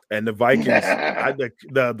 And the Vikings,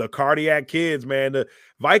 the cardiac kids, man. The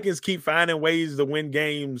Vikings keep finding ways to win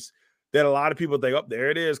games that a lot of people think, oh, there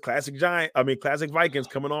it is, classic Vikings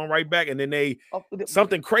coming on right back, and then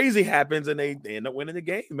something crazy happens and they end up winning the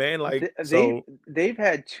game, man. Like they've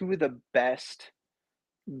had 2 of the best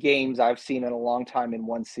games I've seen in a long time in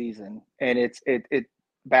one season, and it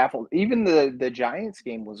baffled. Even the Giants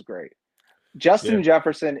game was great. Justin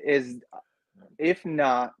Jefferson is, if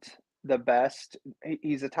not the best,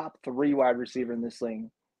 he's a top 3 wide receiver in this league.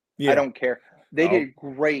 I don't care. They did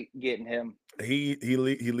great getting him. He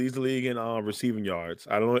leads the league in receiving yards.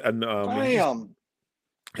 I don't know.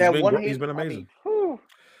 He's been amazing. I mean,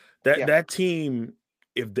 that team,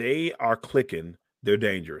 if they are clicking, they're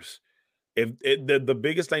dangerous. The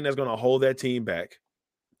biggest thing that's going to hold that team back,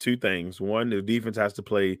 2 things. One, the defense has to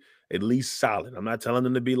play at least solid. I'm not telling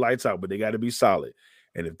them to be lights out, but they got to be solid.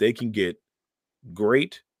 And if they can get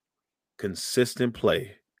great, consistent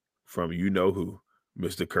play from who,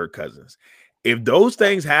 Mr. Kirk Cousins. If those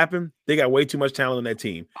things happen, they got way too much talent on that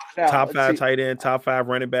team. Top 5 tight end, top 5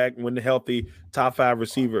 running back, when they're healthy, top 5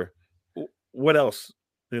 receiver. What else?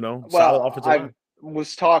 Solid offensive line.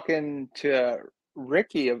 Was talking to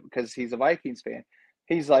Ricky because he's a Vikings fan.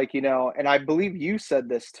 He's like, and I believe you said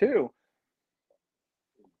this too.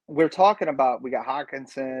 We're talking about, we got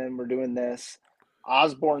Hawkinson, we're doing this.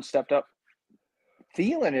 Osborne stepped up.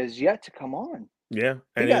 Thielen is yet to come on. Yeah.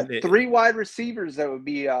 And he got 3 wide receivers that would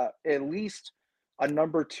be at least a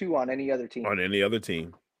number 2 on any other team. On any other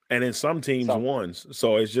team. And in some teams, ones.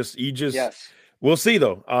 So it's just, yes. We'll see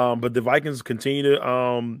though. But the Vikings continue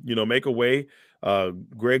to, make a way.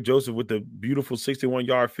 Greg Joseph with the beautiful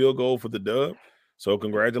 61-yard field goal for the dub. So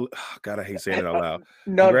congratulations. Oh, God, I hate saying it out loud.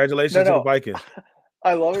 Congratulations to the Vikings.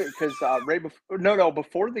 I love it because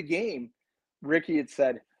before the game, Ricky had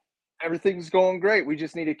said, everything's going great. We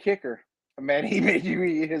just need a kicker. Man, he made you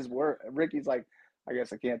eat his word. Ricky's like, I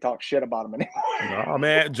guess I can't talk shit about him anymore. No,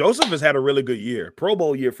 man. Joseph has had a really good year. Pro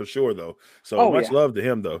Bowl year for sure, though. So much love to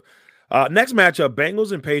him, though. Next matchup,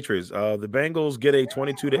 Bengals and Patriots. The Bengals get a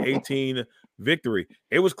 22-18 victory.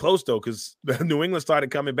 It was close, though, because New England started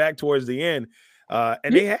coming back towards the end,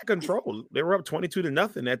 and they had control. They were up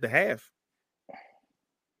 22-0 at the half.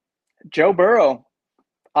 Joe Burrow.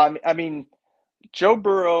 Joe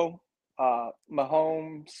Burrow,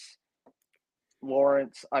 Mahomes,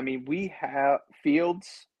 Lawrence. We have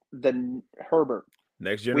Fields, Herbert.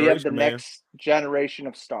 Next generation. We have the next generation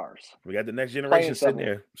of stars. We got the next generation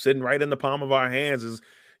sitting right in the palm of our hands.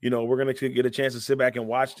 We're going to get a chance to sit back and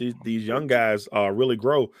watch these young guys really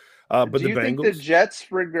grow. But do you think the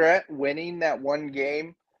Jets regret winning that one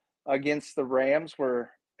game against the Rams where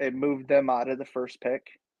it moved them out of the first pick?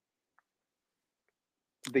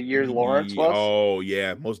 The year Lawrence was? Oh,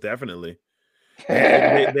 yeah, most definitely.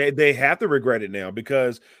 they have to regret it now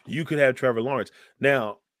because you could have Trevor Lawrence.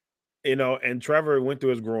 Now, and Trevor went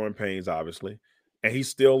through his growing pains, obviously, and he's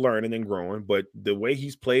still learning and growing. But the way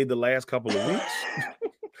he's played the last couple of weeks,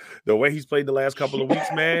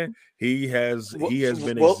 man, he has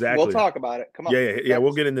been exactly. We'll talk about it. Come on. Yeah,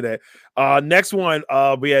 we'll get into that. Next one,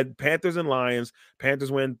 we had Panthers and Lions.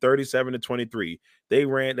 Panthers win 37-23. They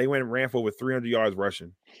ran for over 300 yards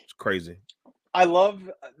rushing. It's crazy. I love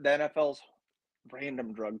the NFL's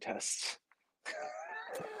random drug tests.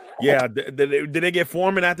 Yeah, did they get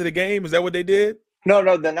Foreman after the game? Is that what they did?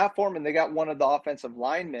 No, they're not Foreman. They got one of the offensive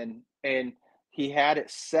linemen, and he had it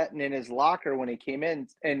setting in his locker when he came in.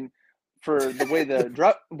 And for the way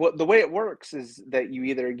the way it works is that you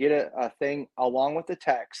either get a thing along with the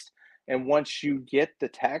text, and once you get the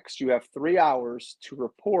text, you have 3 hours to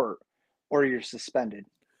report, or you're suspended.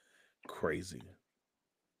 Crazy.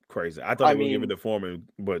 I thought they would give it to Foreman,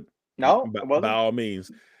 but no, by all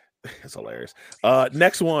means. It's hilarious.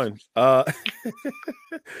 Next one.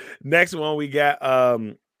 Next one we got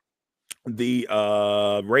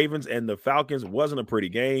the Ravens and the Falcons. Wasn't a pretty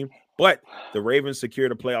game, but the Ravens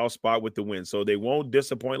secured a playoff spot with the win. So they won't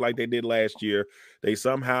disappoint like they did last year. They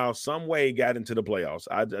somehow, some way got into the playoffs.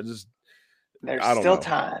 I don't know.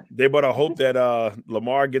 Time. They better hope that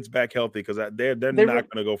Lamar gets back healthy because they're not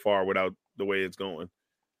going to go far without the way it's going.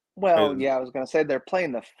 Well, yeah, I was going to say they're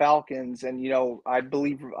playing the Falcons, and I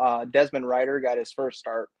believe Desmond Ridder got his first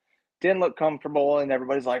start didn't look comfortable, and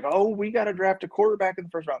everybody's like, "Oh, we got to draft a quarterback in the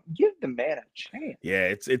first round." Give the man a chance.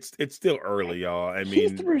 Yeah, it's still early, y'all. I He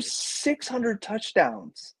mean, threw 600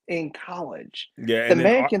 touchdowns in college. yeah, The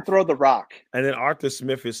man can throw the rock. And then Arthur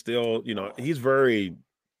Smith is still, he's very.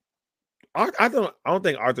 I don't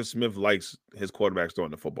think Arthur Smith likes his quarterbacks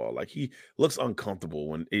throwing the football. Like, he looks uncomfortable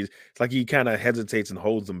when it's like he kind of hesitates and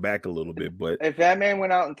holds them back a little bit. But If that man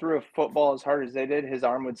went out and threw a football as hard as they did, his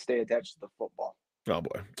arm would stay attached to the football. oh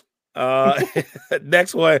boy,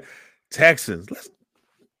 next one, Texans.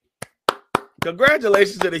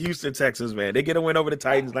 Congratulations to the Houston Texans, man. They get a win over the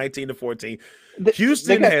Titans, 19-14.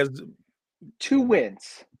 Houston has 2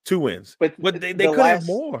 wins. 2 wins, but they could have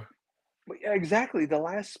more. Exactly. The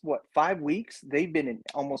last 5 weeks, they've been in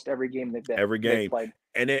almost every game they've been. Every game. They've played.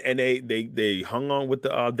 And they hung on with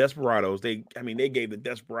the Desperados. They gave the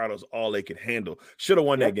Desperados all they could handle. Should have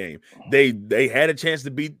won that game. They had a chance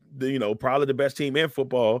to beat probably the best team in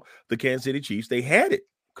football, the Kansas City Chiefs. They had it.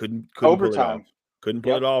 Couldn't Overtime. Couldn't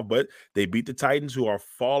pull it off, but they beat the Titans, who are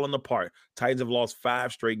falling apart. Titans have lost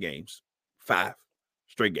 5 straight games. 5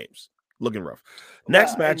 straight games. Looking rough.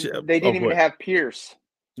 Next match. They didn't even have Pierce.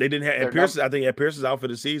 They didn't have and Pierce. I think Pierce is out for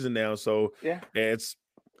the season now. So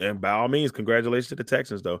and by all means, congratulations to the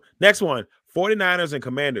Texans, though. Next one, 49ers and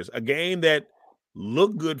Commanders, a game that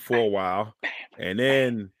looked good for a while. And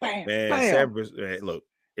then, look,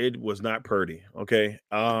 it was not pretty. Okay.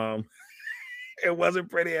 It wasn't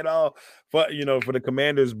pretty at all for the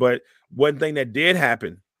Commanders. But one thing that did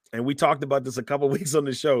happen, and we talked about this a couple of weeks on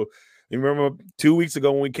the show. You remember 2 weeks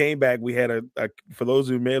ago when we came back, we had for those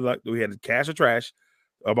who may like, we had a cash or trash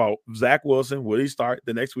about Zach Wilson. Will he start?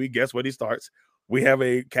 The next week, guess what he starts? We have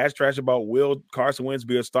a cash trash about will Carson Wentz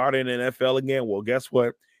be a starter in the NFL again? Well, guess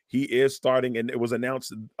what? He is starting, and it was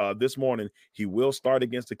announced this morning he will start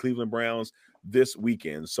against the Cleveland Browns this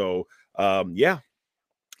weekend. So,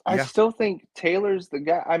 I still think Taylor's the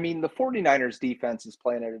guy. I mean, the 49ers defense is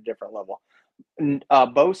playing at a different level.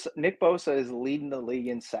 Nick Bosa is leading the league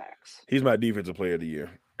in sacks. He's my defensive player of the year,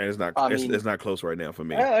 and it's not close right now for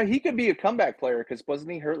me. He could be a comeback player because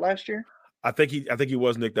wasn't he hurt last year? I think he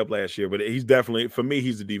was nicked up last year, but he's definitely, for me,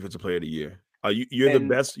 he's the defensive player of the year. You're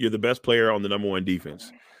the best player on the number 1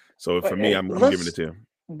 defense. So for me, I'm giving it to him.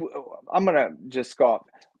 I'm gonna just go up.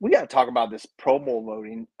 We got to talk about this Pro Bowl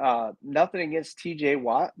voting. Nothing against T.J.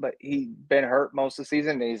 Watt, but he's been hurt most of the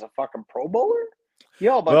season, and he's a fucking Pro Bowler.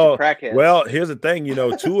 Y'all a bunch of crackheads. Well, here's the thing,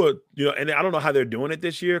 Tua, and I don't know how they're doing it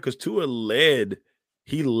this year because Tua led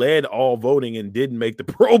all voting and didn't make the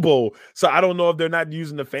Pro Bowl. So I don't know if they're not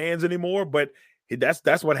using the fans anymore, but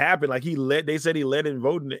that's what happened. Like they said he led in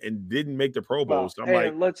voting and didn't make the Pro Bowl. So I'm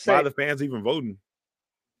like, why are the fans even voting?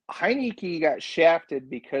 Heineke got shafted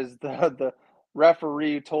because the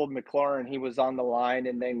referee told McLaurin he was on the line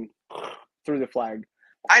and then threw the flag.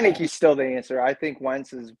 Heineke's still the answer. I think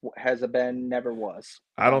Wentz has been, never was.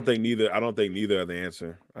 I don't think neither are the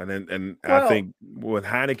answer. I think with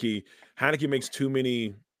Heineke makes too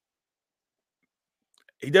many.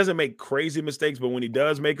 He doesn't make crazy mistakes, but when he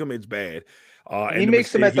does make them, it's bad. He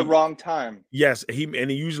makes them at the wrong time. Yes, he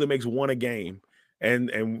usually makes 1 a game,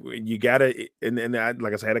 and you gotta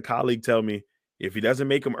like I said, I had a colleague tell me if he doesn't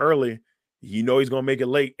make them early, he's gonna make it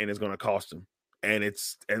late, and it's gonna cost him. And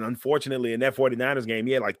unfortunately in that 49ers game,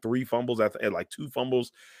 he had like 3 fumbles, like 2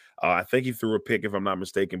 fumbles. I think he threw a pick if I'm not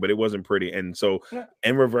mistaken, but it wasn't pretty. And so,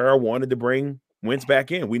 and Rivera wanted to bring Wentz back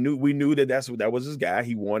in. We knew that was his guy.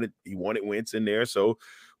 He wanted Wentz in there. So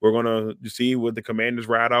we're gonna see what the Commanders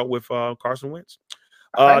ride out with Carson Wentz.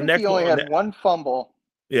 Next, he only had 1 fumble.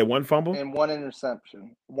 Yeah, 1 fumble and 1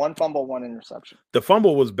 interception. 1 fumble, 1 interception. The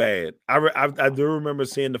fumble was bad. I do remember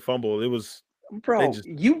seeing the fumble. It was. Bro,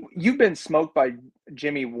 you've been smoked by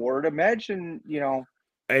Jimmy Ward. Imagine,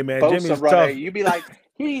 hey man, Bosa Jimmy's tough. You'd be like,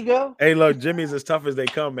 here you go. Hey, look, Jimmy's as tough as they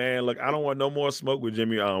come, man. Look, I don't want no more smoke with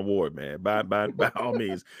Jimmy Ward, man. By all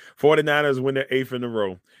means. 49ers win their 8th in a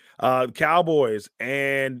row. Cowboys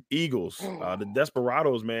and Eagles. The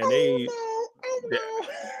Desperados, man.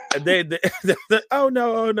 Oh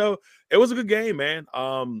no. It was a good game, man.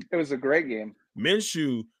 It was a great game.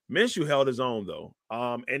 Minshew held his own though.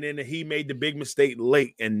 And then he made the big mistake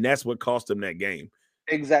late, and that's what cost him that game.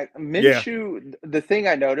 Exactly. Minshew, the thing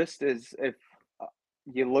I noticed is if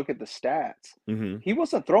you look at the stats, he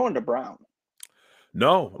wasn't throwing to Brown.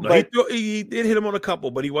 No, he did hit him on a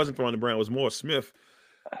couple, but he wasn't throwing to Brown. It was more Smith.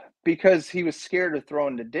 Because he was scared of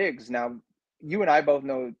throwing to Diggs. Now, you and I both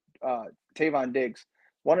know Tavon Diggs,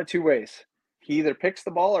 1 of 2 ways. He either picks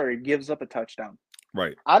the ball or he gives up a touchdown.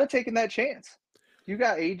 Right. I'd have taken that chance. You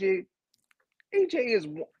got AJ. AJ is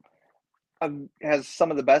has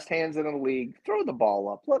some of the best hands in the league. Throw the ball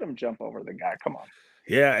up. Let him jump over the guy. Come on.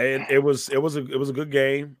 Yeah, and it was a good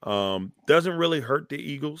game. Doesn't really hurt the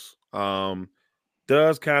Eagles.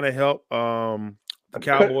 Does kind of help the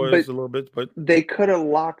Cowboys a little bit, but they could have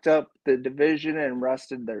locked up the division and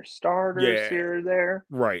rested their starters here or there.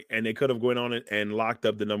 Right, and they could have gone on it and locked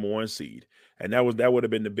up the number 1 seed, and that would have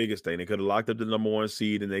been the biggest thing. They could have locked up the number 1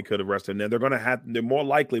 seed, and they could have rested. Now they're more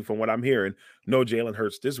likely, from what I'm hearing, no Jalen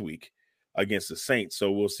Hurts this week against the Saints.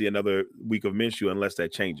 So we'll see another week of Minshew unless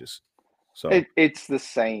that changes. So it's the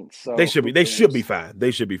Saints. So they should be fine.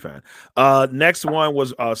 They should be fine. Next one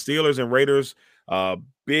was Steelers and Raiders.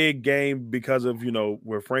 Big game because of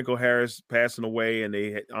where Franco Harris passing away, and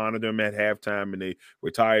they honored him at halftime, and they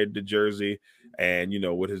retired the jersey. And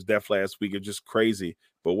with his death last week, it's just crazy.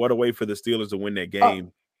 But what a way for the Steelers to win that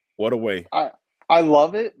game! What a way! I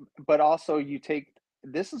love it, but also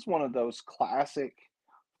this is one of those classic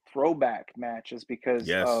throwback matches because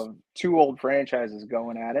of two old franchises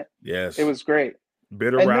going at it. Yes, it was great.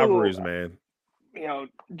 Bitter rivalries, man.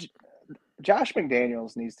 Josh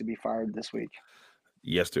McDaniels needs to be fired this week.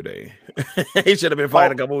 Yesterday, he should have been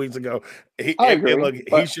fired a couple weeks ago. He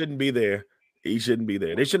shouldn't be there. He shouldn't be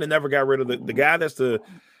there. They should have never got rid of the guy that's the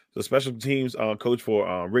special teams coach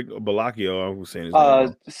for Rick Bellacchio. Who's saying his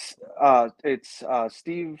name? It's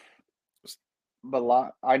Steve.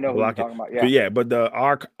 I know who you're talking about. Yeah, but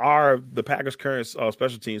the Packers' current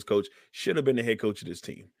special teams coach should have been the head coach of this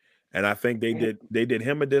team, and I think they did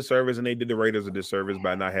him a disservice, and they did the Raiders a disservice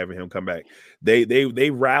by not having him come back. They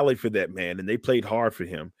rallied for that man, and they played hard for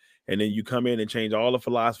him. And then you come in and change all the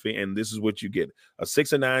philosophy, and this is what you get: a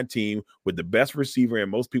 6-9 team with the best receiver in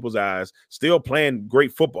most people's eyes, still playing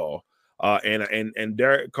great football. And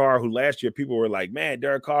Derek Carr, who last year people were like, man,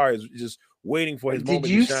 Derek Carr is just waiting for his moment to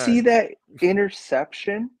shine. Did you see that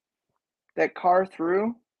interception that Carr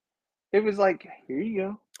threw? It was like, here you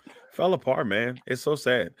go. Fell apart, man. It's so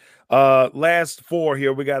sad. Last 4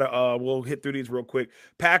 here. We gotta we'll hit through these real quick.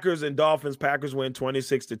 Packers and Dolphins. Packers win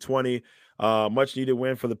 26-20. Much needed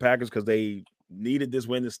win for the Packers because they needed this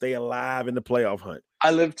win to stay alive in the playoff hunt. I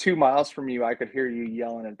live 2 miles from you. I could hear you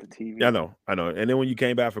yelling at the TV. I know. And then when you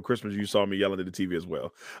came back for Christmas, you saw me yelling at the TV as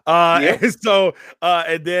well.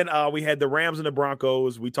 And then we had the Rams and the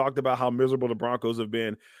Broncos. We talked about how miserable the Broncos have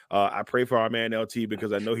been. I pray for our man LT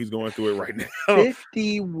because I know he's going through it right now.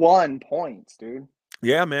 51 points, dude.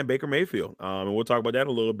 Yeah, man, Baker Mayfield. And we'll talk about that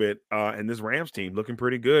a little bit. And this Rams team looking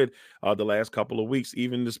pretty good the last couple of weeks,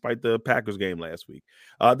 even despite the Packers game last week.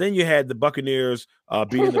 Then you had the Buccaneers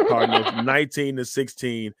beating the Cardinals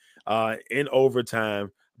 19-16 in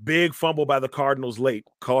overtime. Big fumble by the Cardinals late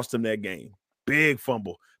cost them that game. Big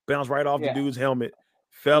fumble. Bounced right off the dude's helmet.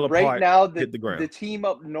 Fell apart. Right now, hit the ground. The team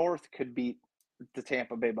up north could beat the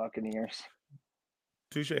Tampa Bay Buccaneers.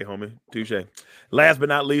 Touche, homie. Touche. Last but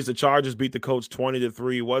not least, the Chargers beat the Colts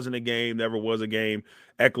 20-3. Wasn't a game, never was a game.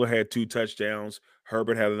 Eckler had 2 touchdowns.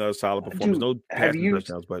 Herbert had another solid performance. No passing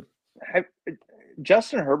touchdowns, but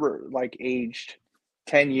Justin Herbert aged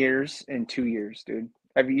 10 years in 2 years, dude.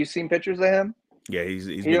 Have you seen pictures of him? Yeah, he's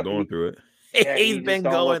been going through it. Yeah, he's been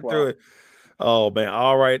going through it. Oh man.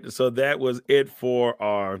 All right. So that was it for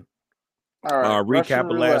our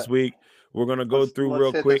recap of last week. We're gonna go through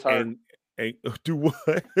real quick and do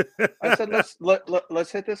what? I said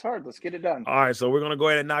let's hit this hard. Let's get it done. All right, so we're gonna go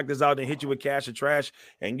ahead and knock this out and hit you with cash or trash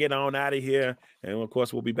and get on out of here. And of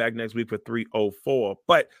course, we'll be back next week for 304.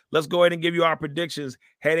 But let's go ahead and give you our predictions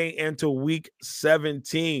heading into week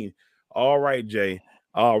 17. All right, Jay.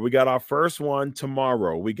 We got our first one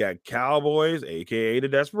tomorrow. We got Cowboys, aka the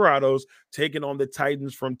Desperados, taking on the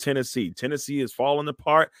Titans from Tennessee. Tennessee is falling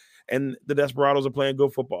apart, and the Desperados are playing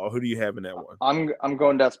good football. Who do you have in that one? I'm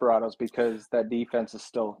going Desperados because that defense is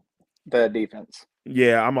still the defense.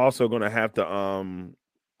 Yeah, I'm also gonna have to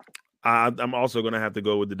I'm also gonna have to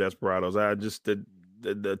go with the Desperados.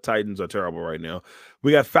 The Titans are terrible right now.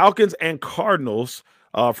 We got Falcons and Cardinals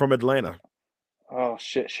from Atlanta. Oh,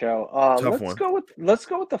 shit show. Tough one. Let's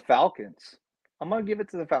go with the Falcons. I'm gonna give it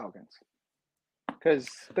to the Falcons because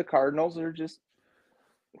the Cardinals are just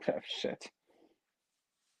shit.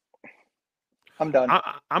 I'm done.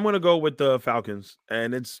 I'm gonna go with the Falcons,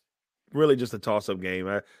 and it's really just a toss-up game.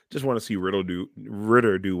 I just want to see Ritter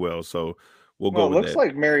do well, so we'll go with that. It looks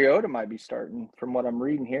like Mariota might be starting from what I'm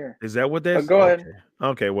reading here. Is that what that's? Go ahead.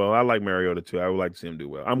 Okay, well, I like Mariota too. I would like to see him do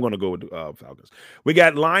well. I'm going to go with Falcons. We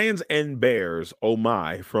got Lions and Bears. Oh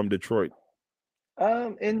my, from Detroit.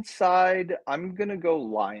 Inside, I'm gonna go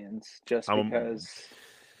Lions just because.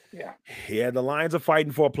 Yeah, the Lions are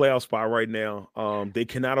fighting for a playoff spot right now. They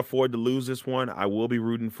cannot afford to lose this one. I will be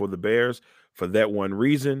rooting for the Bears for that one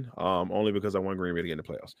reason, only because I want Green Bay to get in the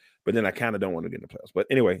playoffs. But then I kind of don't want to get in the playoffs. But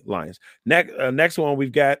anyway, Lions. Next one,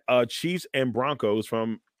 we've got Chiefs and Broncos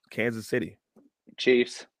from Kansas City.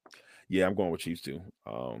 Chiefs. Yeah, I'm going with Chiefs too.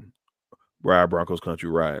 Ride Broncos country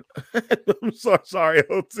ride. I'm so sorry,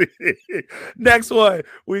 OT. Next one,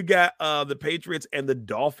 we got the Patriots and the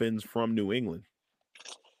Dolphins from New England.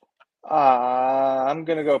 I'm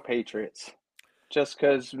gonna go Patriots, just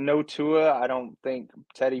because no Tua. I don't think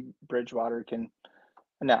Teddy Bridgewater can.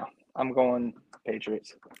 No, I'm going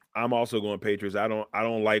Patriots. I'm also going Patriots. I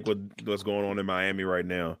don't like what's going on in Miami right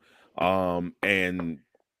now. And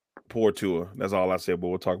poor Tua. That's all I said. But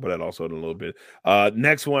we'll talk about that also in a little bit.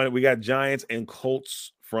 Next one, we got Giants and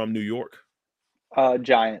Colts from New York.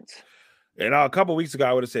 Giants. And a couple of weeks ago,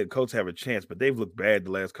 I would have said Colts have a chance, but they've looked bad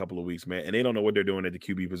the last couple of weeks, man. And they don't know what they're doing at the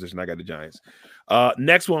QB position. I got the Giants.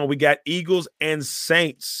 Next one, we got Eagles and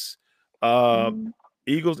Saints.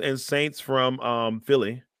 Eagles and Saints from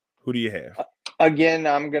Philly. Who do you have? Again,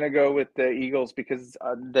 I'm going to go with the Eagles because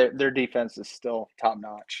their defense is still top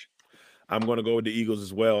notch. I'm going to go with the Eagles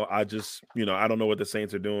as well. I just, I don't know what the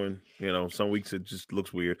Saints are doing. Some weeks it just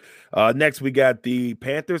looks weird. Next, we got the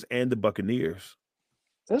Panthers and the Buccaneers.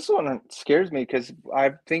 This one scares me because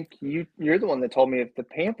I think you're the one that told me if the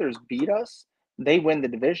Panthers beat us, they win the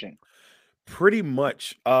division. Pretty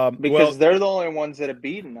much, because they're the only ones that have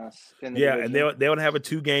beaten us in the division. And they would have a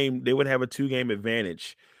 2-game. They would have a 2-game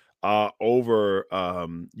advantage over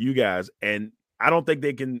you guys, and I don't think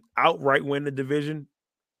they can outright win the division.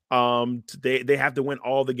 They have to win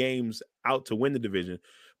all the games out to win the division.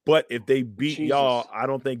 But if they beat y'all, I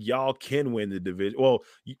don't think y'all can win the division. Well,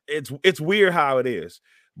 it's weird how it is.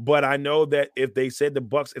 But I know that if they said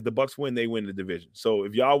if the Bucks win, they win the division. So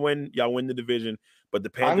if y'all win the division. But the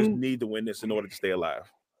Panthers need to win this in order to stay alive.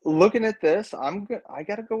 Looking at this, I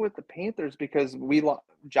got to go with the Panthers because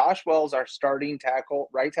Josh Wells, our starting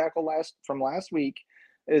right tackle from last week,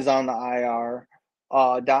 is on the IR.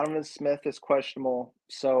 Donovan Smith is questionable.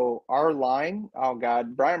 So our line, oh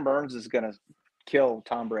God, Brian Burns is going to kill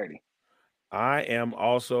Tom Brady. I'm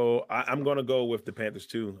going to go with the Panthers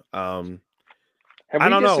too. Have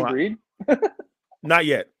we disagreed? Not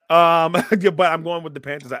yet. But I'm going with the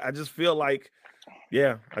Panthers. I just feel like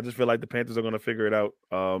the Panthers are going to figure it out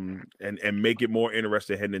and make it more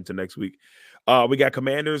interesting heading into next week. We got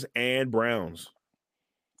Commanders and Browns.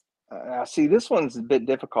 See, this one's a bit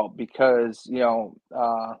difficult because,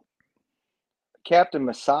 Captain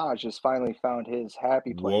Massage has finally found his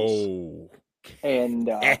happy place. Whoa. And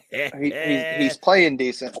he's playing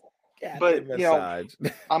decent. But,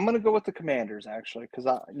 I'm going to go with the Commanders, actually, because,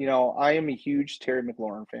 I am a huge Terry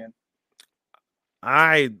McLaurin fan.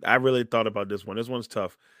 I really thought about this one. This one's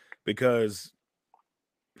tough because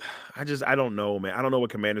I don't know, man. I don't know what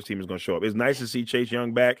Commanders team is going to show up. It's nice to see Chase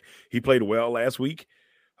Young back. He played well last week.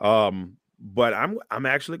 But I'm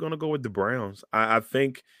actually going to go with the Browns. I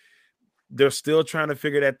think they're still trying to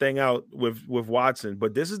figure that thing out with Watson.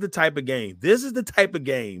 But this is the type of game. This is the type of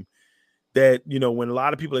game that, when a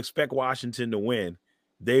lot of people expect Washington to win,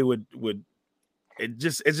 they would it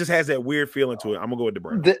just has that weird feeling to it. I'm gonna go with the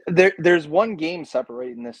Browns. There's one game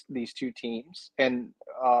separating these two teams, and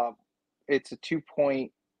it's a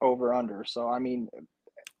 2-point over under. So I mean,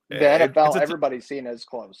 the NFL, everybody's seeing it as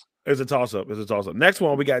close. It's a toss up. Next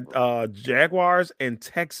one, we got Jaguars and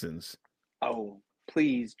Texans. Oh,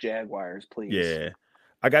 please, Jaguars, please. Yeah.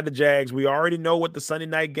 I got the Jags. We already know what the Sunday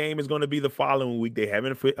night game is going to be the following week. They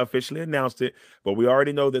haven't officially announced it, but we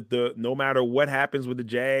already know that no matter what happens with the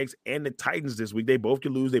Jags and the Titans this week, they both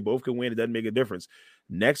can lose, they both can win. It doesn't make a difference.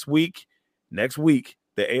 Next week, the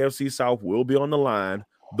AFC South will be on the line.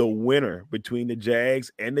 The winner between the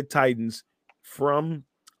Jags and the Titans from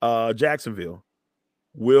Jacksonville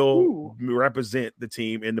will represent the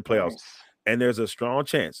team in the playoffs. Nice. And there's a strong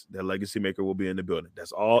chance that Legacy Maker will be in the building.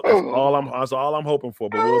 That's all I'm hoping for,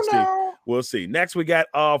 but we'll see. Next, we got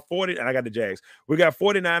 40, and I got the Jags. We got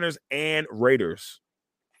 49ers and Raiders.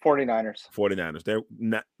 49ers. They're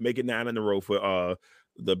not making 9 in a row for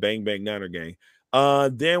the Bang Bang Niner gang.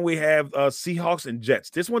 Then we have Seahawks and Jets.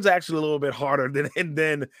 This one's actually a little bit harder than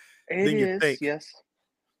you think. Yes.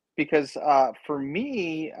 Because for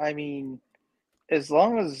me, I mean, as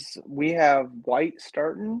long as we have White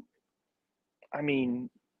starting, I mean,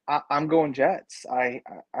 I'm going Jets.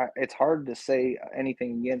 It's hard to say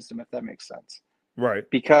anything against them, if that makes sense. Right.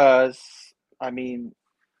 Because, I mean,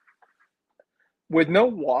 with no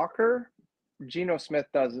Walker, Geno Smith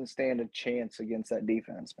doesn't stand a chance against that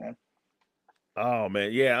defense, man. Oh,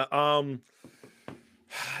 man. Yeah.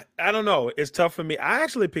 I don't know. It's tough for me. I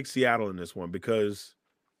actually picked Seattle in this one because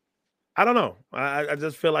I don't know. I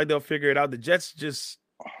just feel like they'll figure it out. The Jets just,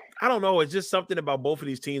 I don't know. It's just something about both of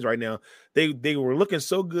these teams right now. They were looking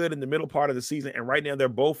so good in the middle part of the season, and right now they're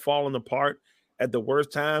both falling apart at the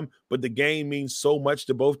worst time. But the game means so much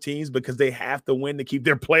to both teams because they have to win to keep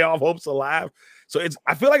their playoff hopes alive. So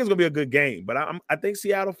I feel like it's gonna be a good game. But I think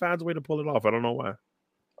Seattle finds a way to pull it off. I don't know why.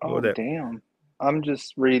 Oh, damn. I'm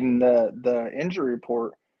just reading the injury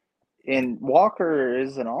report, and Walker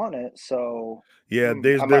isn't on it. So yeah,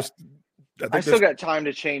 I still got time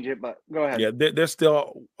to change it, but go ahead. Yeah, they're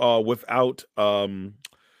still without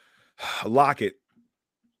Lockett.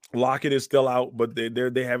 Lockett is still out, but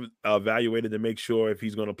they have evaluated to make sure if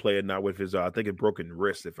he's going to play or not with his I think a broken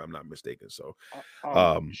wrist, if I'm not mistaken. So,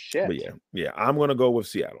 shit. But yeah, I'm going to go with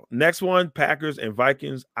Seattle. Next one, Packers and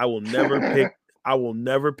Vikings. I will never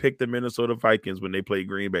pick the Minnesota Vikings when they play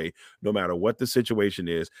Green Bay, no matter what the situation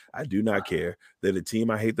is. I do not care. They're the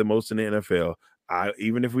team I hate the most in the NFL.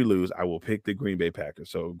 Even if we lose, I will pick the Green Bay Packers.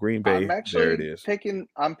 So Green Bay, there it is.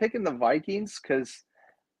 I'm picking the Vikings because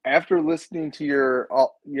after listening to your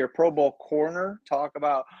Pro Bowl corner talk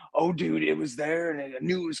about, oh, dude, it was there and I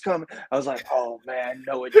knew it was coming. I was like, oh man,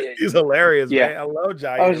 no, it didn't. He's hilarious, man. I love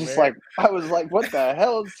Jair. I was like, what the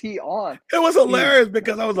hell is he on? It was hilarious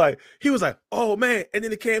because he was like, oh man, and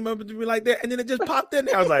then it came up to me like that, and then it just popped in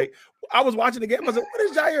there. I was like, I was watching the game. I was like, what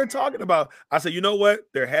is Jair talking about? I said, you know what?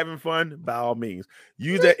 They're having fun by all means.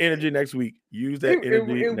 Use that energy next week.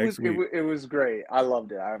 It was great. I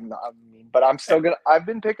loved it. But I'm still gonna. I've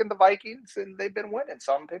been picking the Vikings, and they've been winning,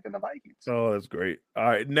 so I'm picking the Vikings. Oh, that's great. All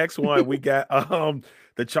right, next one we got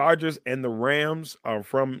the Chargers and the Rams are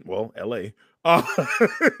from LA.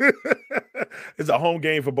 It's a home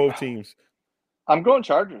game for both teams. I'm going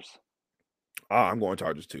Chargers. I'm going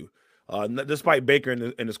Chargers too. Despite Baker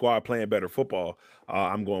and the squad playing better football,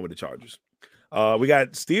 I'm going with the Chargers. We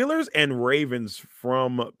got Steelers and Ravens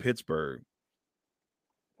from Pittsburgh.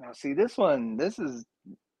 Now, see this is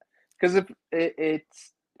because if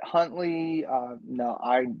it's Huntley,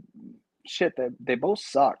 they both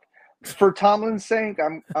suck. For Tomlin's sake,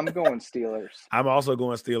 I'm going Steelers. I'm also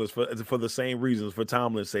going Steelers for the same reasons. For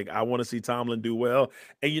Tomlin's sake, I want to see Tomlin do well.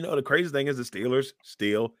 And the crazy thing is the Steelers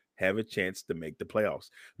still have a chance to make the playoffs.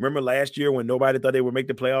 Remember last year when nobody thought they would make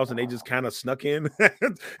the playoffs and they just kind of snuck in?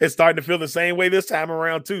 It's starting to feel the same way this time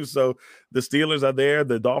around too. So the Steelers are there.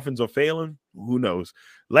 The Dolphins are failing. Who knows?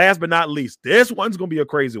 Last but not least, this one's going to be a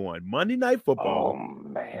crazy one. Monday Night Football. Oh,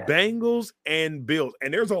 man. Bengals and Bills.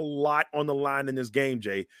 And there's a lot on the line in this game,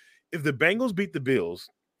 Jay. If the Bengals beat the Bills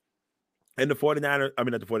and the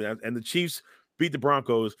 49ers, and the Chiefs beat the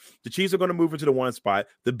Broncos, the Chiefs are going to move into the 1 spot.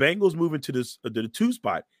 The Bengals move into the 2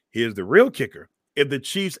 spot. Here's the real kicker. If the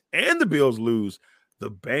Chiefs and the Bills lose,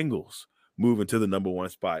 the Bengals move into the number 1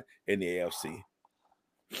 spot in the AFC.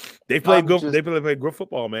 They played good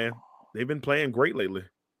football, man. They've been playing great lately.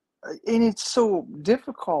 And it's so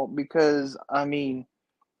difficult because,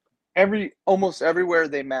 almost everywhere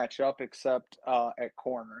they match up except at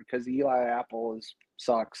corner because Eli Apple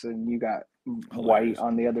sucks and you got White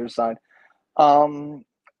on the other side. I'm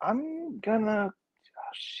going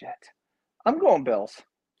Bills.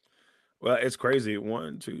 Well, it's crazy.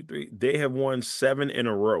 1, 2, 3. They have won 7 in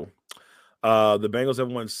a row. The Bengals have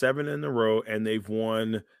won 7 in a row, and they've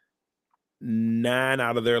won 9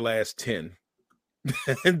 out of their last 10.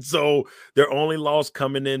 And so their only loss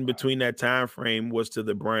coming in between that time frame was to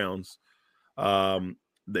the Browns.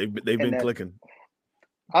 They've been clicking.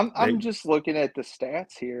 I'm just looking at the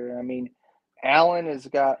stats here. Allen has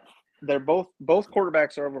got. They're both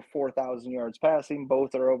quarterbacks are over 4,000 yards passing.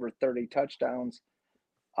 Both are over 30 touchdowns.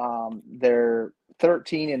 They're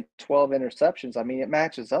 13 and 12 interceptions. It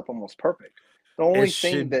matches up almost perfect. The only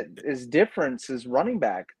thing that is different is running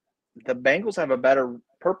back. The Bengals have a better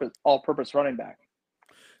all-purpose running back.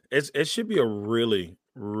 It should be a really,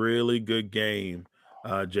 really good game,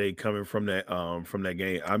 Jay, coming from that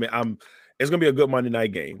game. It's gonna be a good Monday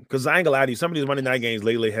night game because I ain't gonna lie to you, some of these Monday night games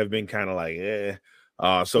lately have been kind of like,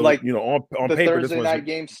 on the paper, Thursday night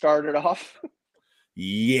game started off.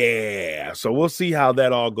 Yeah, so we'll see how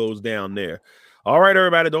that all goes down there. All right,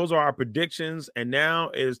 everybody, those are our predictions, and now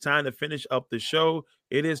it is time to finish up the show.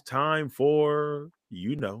 It is time for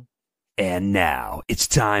And now it's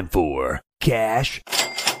time for Cash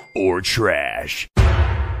or Trash.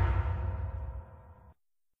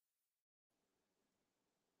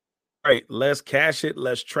 All right, let's cash it.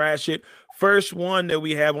 Let's trash it. First one that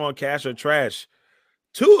we have on Cash or Trash,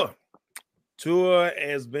 Tua. Tua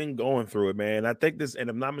has been going through it, man. I think this, and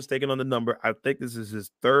I'm not mistaken on the number, I think this is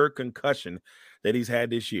his 3rd concussion that he's had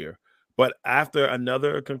this year. But after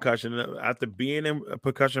another concussion, after being in a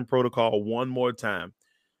concussion protocol one more time,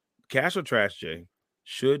 cash or trash, Jay,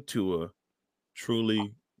 should Tua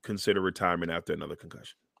truly consider retirement after another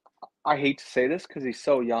concussion? I hate to say this because he's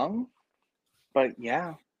so young, but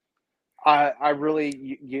yeah, I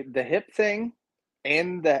really the hip thing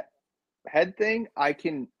and the head thing, I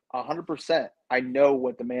can 100%. I know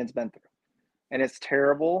what the man's been through, and it's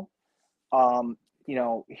terrible. You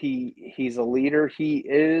know, he's a leader. He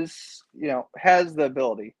is, you know, has the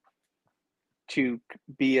ability to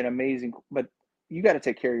be an amazing, but you got to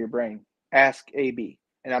take care of your brain. Ask AB.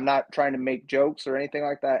 And I'm not trying to make jokes or anything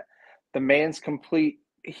like that. The man's complete.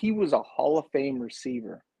 He was a Hall of Fame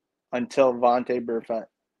receiver until Vontae Burfict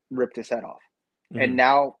ripped his head off. And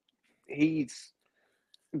now he's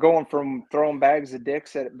going from throwing bags of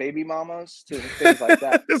dicks at baby mamas to things like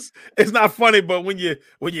that. It's not funny, but when you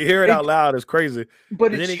hear it out loud, it's crazy.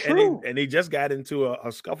 But and it's true. true. And he just got into a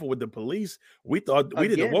scuffle with the police. We thought we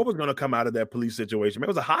didn't know what was going to come out of that police situation. It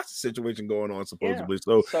was a hostage situation going on, supposedly.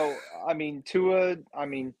 Yeah. So I mean, Tua,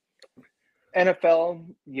 NFL,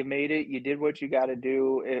 you made it. You did what you got to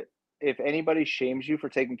do. If anybody shames you for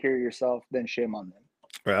taking care of yourself, then shame on them.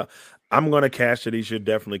 Well, I'm going to cash it. He should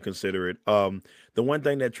definitely consider it. The one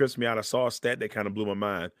thing that trips me out, I saw a stat that kind of blew my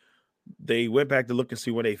mind. They went back to look and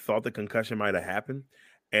see when they thought the concussion might have happened,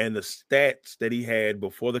 and the stats that he had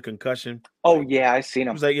before the concussion. Oh yeah, I seen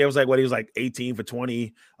him. It was like 18 for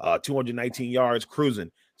 20, 219 yards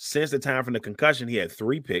cruising. Since the time from the concussion, he had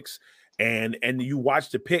 3 picks. And you watch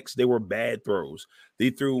the picks, they were bad throws.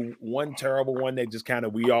 They threw one terrible one that just kind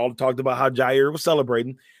of, we all talked about how Jair was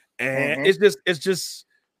celebrating. And it's just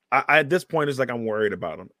at this point, it's like I'm worried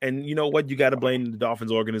about him. And you know what? You got to blame the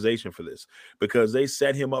Dolphins organization for this, because they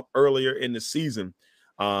set him up earlier in the season.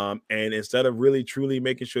 And instead of really, truly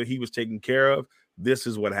making sure he was taken care of, this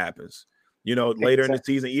is what happens. You know, later in the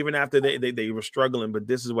season, even after they were struggling, but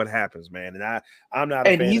this is what happens, man. And I'm not a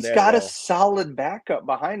fan of that. And he's got a solid backup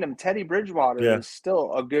behind him. Teddy Bridgewater is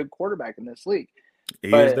still a good quarterback in this league.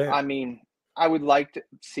 But I mean, I would like to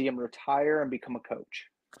see him retire and become a coach.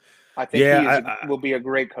 I think he will be a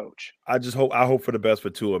great coach. I hope for the best for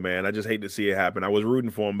Tua, man. I just hate to see it happen. I was rooting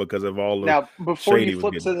for him because of all the now. Before you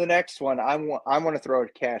flip to the next one, I want to throw a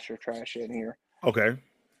cash or trash in here. Okay.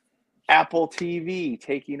 Apple TV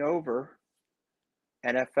taking over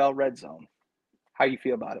NFL Red Zone. How you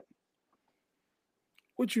feel about it?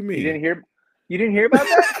 What you mean? You didn't hear about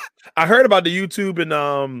that? I heard about the YouTube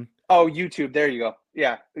and Oh, YouTube. There you go.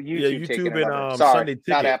 Yeah, YouTube and Sorry, Sunday Ticket.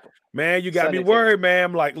 not Apple. Man, you got me worried, man.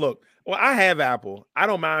 I'm like, look, well, I have Apple. I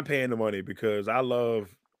don't mind paying the money because I love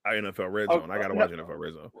NFL Red Zone. I got to watch NFL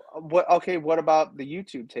Red Zone. What about the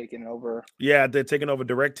YouTube taking over? Yeah, they're taking over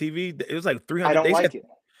DirecTV. It was like $300. I don't like it.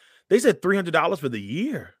 They said $300 for the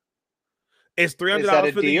year. It's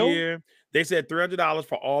 $300 for the year. They said $300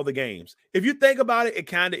 for all the games. If you think about it, it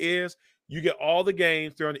kind of is. You get all the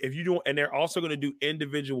games. If you do, and they're also going to do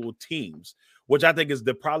individual teams, which I think is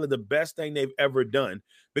probably the best thing they've ever done.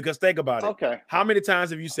 Because think about it. Okay. How many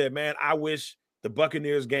times have you said, man, I wish the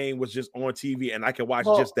Buccaneers game was just on TV and I can watch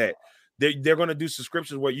just that? They're going to do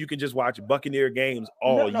subscriptions where you can just watch Buccaneer games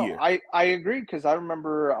all year. I agree, because I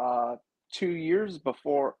remember 2 years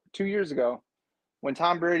ago when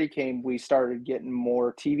Tom Brady came, we started getting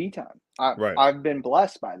more TV time. I've been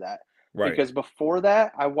blessed by that. Right. Because before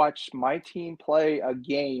that, I watched my team play a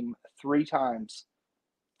game 3 times.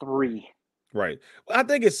 3. Right. Well, I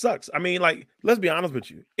think it sucks. I mean, like, let's be honest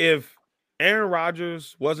with you. If Aaron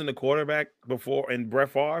Rodgers wasn't the quarterback before and Brett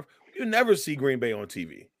Favre, you never see Green Bay on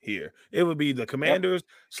TV here. It would be the Commanders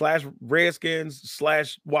 / Redskins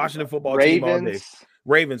 / Washington football team all day.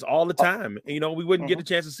 Ravens all the time. You know, we wouldn't get a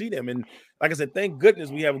chance to see them. And like I said, thank goodness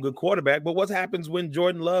we have a good quarterback. But what happens when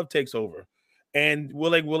Jordan Love takes over? And will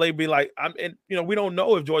they be like, we don't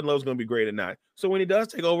know if Jordan Love's going to be great or not. So when he does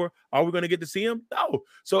take over, are we going to get to see him? No.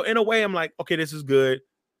 So in a way, I'm like, okay, this is good.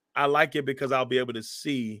 I like it because I'll be able to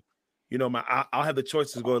see, I'll have the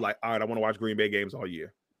choice to go like, all right, I want to watch Green Bay games all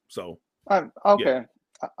year. So okay. Yeah.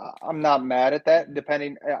 I'm not mad at that.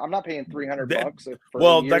 I'm not paying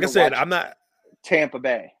 $300. Like I said, I'm not Tampa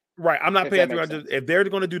Bay. Right. I'm not paying $300. If they're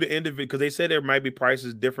going to do the individual, because they said there might be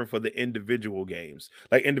prices different for the individual games,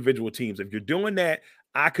 like individual teams. If you're doing that,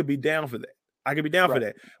 I could be down for that. For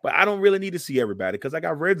that. But I don't really need to see everybody because I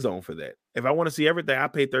got Red Zone for that. If I want to see everything, I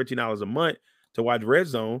pay $13 a month to watch Red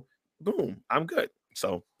Zone. Boom. I'm good.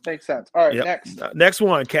 So makes sense. All right. Next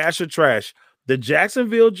one, cash or trash. The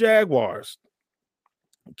Jacksonville Jaguars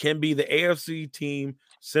can be the AFC team,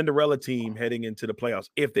 Cinderella team heading into the playoffs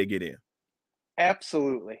if they get in.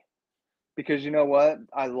 Absolutely. Because you know what?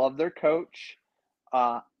 I love their coach.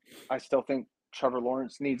 I still think Trevor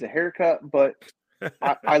Lawrence needs a haircut, but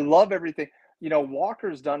I love everything.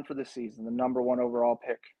 Walker's done for the season, the number 1 overall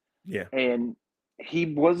pick. Yeah. And he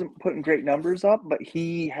wasn't putting great numbers up, but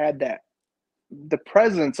he had the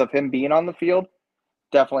presence of him being on the field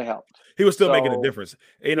definitely helped. He was still making a difference.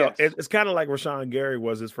 Yes. It's kind of like Rashawn Gary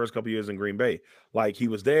was his first couple years in Green Bay. Like, he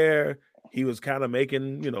was there, he was kind of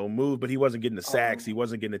making, moves, but he wasn't getting the sacks, he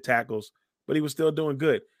wasn't getting the tackles, but he was still doing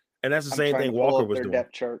good. And that's the same thing Walker was doing.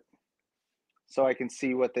 Depth chart so I can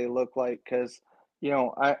see what they look like, because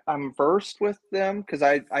I'm versed with them, because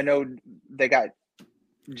I know they got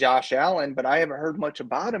Josh Allen, but I haven't heard much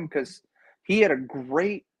about him because he had a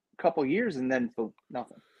great couple years and then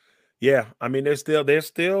nothing. Yeah, I mean, they're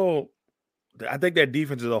still. I think that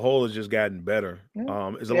defense as a whole has just gotten better.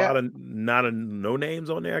 There's a lot of no names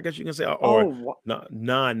on there, I guess you can say, or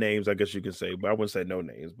non-names, I guess you can say, but I wouldn't say no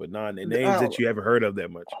names, but names that you haven't heard of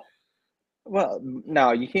that much. Well,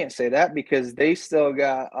 no, you can't say that, because they still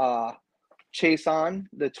got Chase on,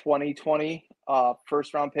 the 2020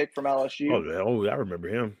 first-round pick from LSU. Oh, I remember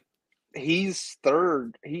him. He's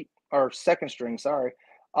second string, sorry.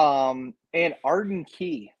 And Arden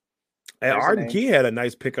Key. And Arden Key had a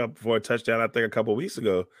nice pickup for a touchdown, I think, a couple of weeks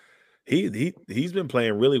ago. He's been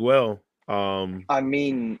playing really well. I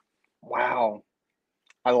mean, wow.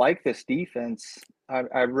 I like this defense.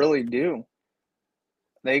 I really do.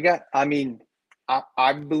 They got,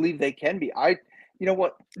 I believe they can be. You know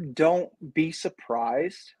what? Don't be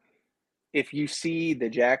surprised if you see the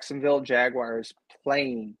Jacksonville Jaguars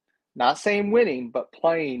playing, not saying winning, but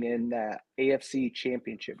playing in that AFC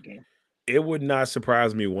Championship game. It would not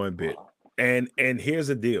surprise me one bit. And here's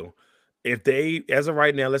the deal. If they, as of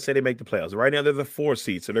right now, let's say they make the playoffs. Right now, they're the 4th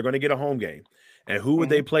seed, so they're going to get a home game. And who would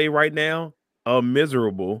they play right now? A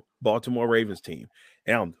miserable Baltimore Ravens team.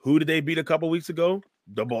 And who did they beat a couple weeks ago?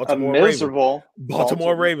 The Baltimore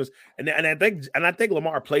Ravens. And I think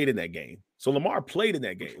Lamar played in that game. So Lamar played in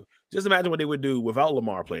that game. Just imagine what they would do without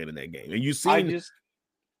Lamar playing in that game. And you see,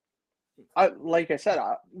 like I said,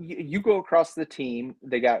 you go across the team.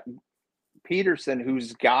 They got Peterson,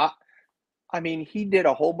 who's got. He did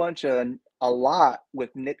a lot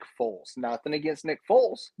with Nick Foles. Nothing against Nick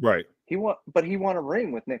Foles, right? He won a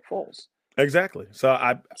ring with Nick Foles. Exactly. So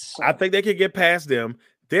I think they could get past them.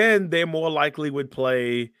 Then they more likely would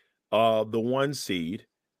play the 1 seed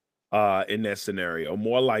in that scenario.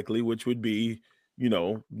 More likely, which would be the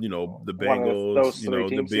Bengals,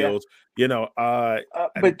 the Bills. Yeah.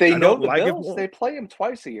 But they know the Bills. They play them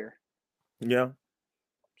twice a year. Yeah.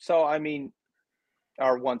 So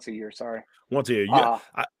or once a year. Sorry. Once a year. Yeah.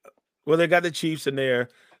 Well, they got the Chiefs in there.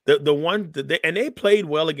 And they played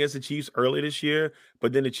well against the Chiefs early this year,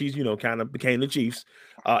 but then the Chiefs, kind of became the Chiefs.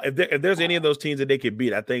 If there's any of those teams that they could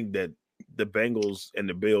beat, I think that the Bengals and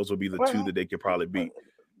the Bills will be the two that they could probably beat.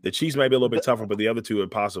 The Chiefs might be a little bit tougher, but the other two are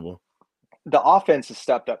possible. The offense has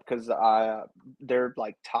stepped up because they're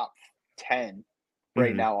like top 10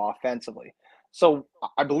 right now offensively. So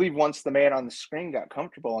I believe once the man on the screen got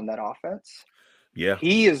comfortable in that offense, yeah,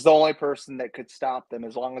 he is the only person that could stop them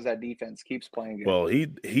as long as that defense keeps playing good. Well,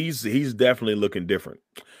 he's definitely looking different.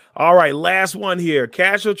 All right, last one here.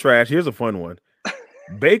 Cash or trash. Here's a fun one.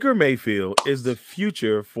 Baker Mayfield is the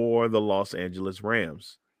future for the Los Angeles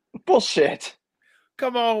Rams. Bullshit.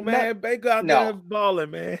 Come on, man. Baker out there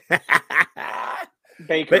balling, man.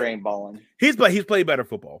 Baker ain't balling. He's played better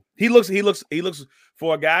football. He looks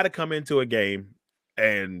for a guy to come into a game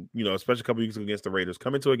and, especially a couple weeks against the Raiders,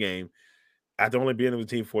 come into a game after only being in the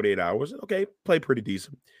team 48 hours, okay, play pretty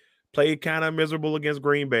decent. Played kind of miserable against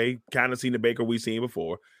Green Bay, kind of seen the Baker we've seen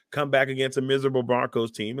before. Come back against a miserable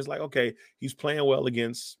Broncos team. It's like, okay, he's playing well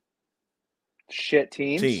against shit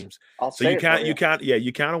teams. So you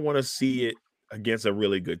kind of want to see it against a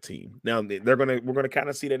really good team. Now we're gonna kind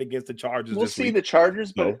of see that against the Chargers. We'll see the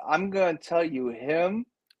Chargers, but I'm gonna tell you, him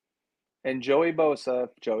and Joey Bosa.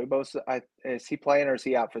 Is he playing or is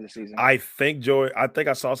he out for the season? I think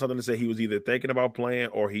I saw something that said he was either thinking about playing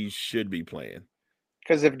or he should be playing.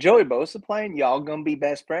 Because if Joey Bosa playing, y'all gonna be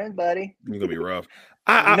best friends, buddy. It's gonna be rough.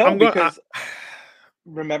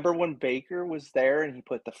 Remember when Baker was there and he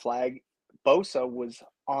put the flag? Bosa was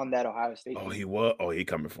on that Ohio State team. He was. Oh, he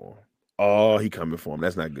coming for him.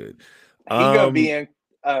 That's not good. He gonna be in.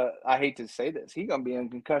 I hate to say this. He's gonna be in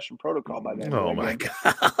concussion protocol by then. Oh my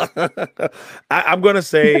god! I'm gonna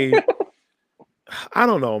say, I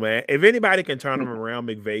don't know, man. If anybody can turn him around,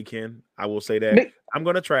 McVay can. I will say that. I'm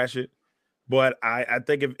gonna trash it, but I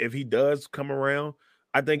think if he does come around,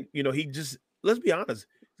 I think he just, let's be honest.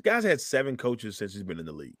 The guy's had 7 coaches since he's been in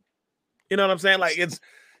the league. You know what I'm saying? Like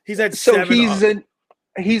he's had 7. So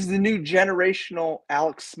he's the new generational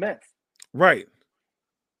Alex Smith, right?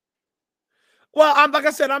 Well, I'm like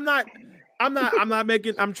I said, I'm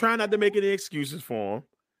trying not to make any excuses for him.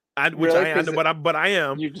 I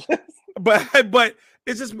am. But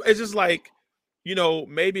it's just like,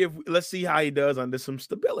 maybe let's see how he does under some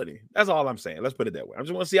stability. That's all I'm saying. Let's put it that way. I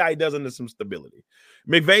just want to see how he does under some stability.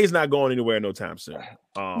 McVay's not going anywhere no time soon.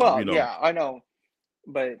 Yeah, I know,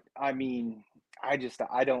 but I mean, I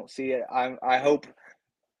don't see it. I hope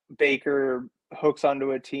Baker hooks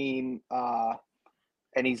onto a team,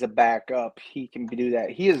 and he's a backup. He can do that.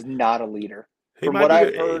 He is not a leader, from what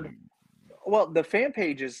I've heard. Well, the fan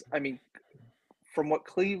pages. I mean, from what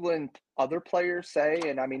Cleveland other players say,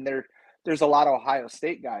 and I mean, there's a lot of Ohio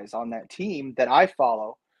State guys on that team that I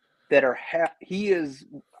follow that are he is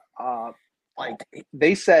like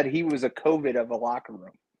they said he was a COVID of a locker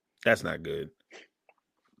room. That's not good.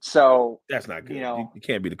 So that's not good. You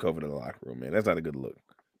can't be the COVID of the locker room, man. That's not a good look.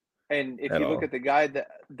 And if you look at the guy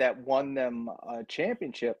that won them a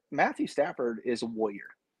championship, Matthew Stafford is a warrior.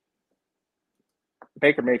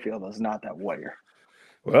 Baker Mayfield is not that warrior.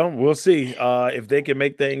 Well, we'll see if they can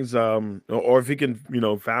make things, or if he can,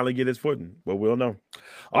 finally get his footing. But we'll know.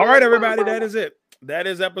 All right, everybody, that is it. That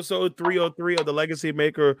is episode 303 of the Legacy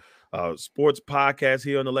Maker Sports Podcast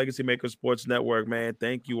here on the Legacy Maker Sports Network. Man,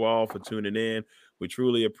 thank you all for tuning in. We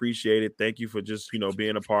truly appreciate it. Thank you for just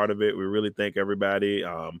being a part of it. We really thank everybody.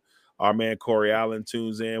 Our man Corey Allen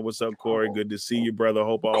tunes in. What's up, Corey? Good to see you, brother.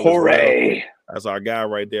 Hope all is well. That's our guy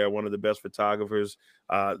right there, one of the best photographers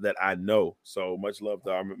that I know. So much love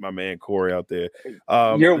to my man Corey out there.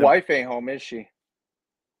 Your wife ain't home, is she?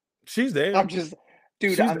 She's there. I'm just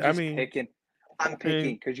picking. I'm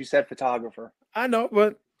picking because you said photographer. I know,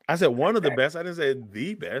 but I said one of the best. I didn't say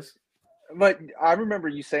the best. But I remember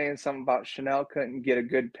you saying something about Chanel couldn't get a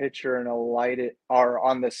good picture and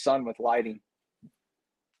on the sun with lighting.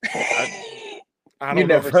 I don't you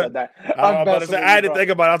know never said that. I had to think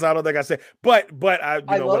about it. I don't think I said. But I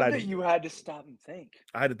love that you had to stop and think.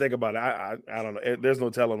 I had to think about it. I don't know. There's no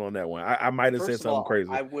telling on that one. I might have said something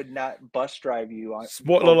crazy. I would not bus drive you on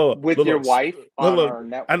with your wife on our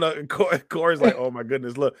network. I know Corey's like, oh my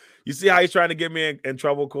goodness. Look, you see how he's trying to get me in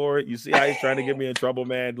trouble, Corey? You see how he's trying to get me in trouble,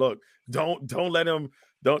 man? Look, don't let him.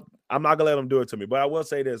 I'm not gonna let him do it to me. But I will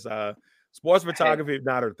say this: sports photography is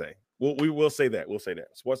not her thing. We will say that. We'll say that.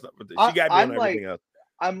 Sports. She got me on everything else.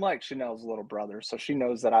 I'm like Chanel's little brother, so she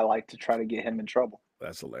knows that I like to try to get him in trouble.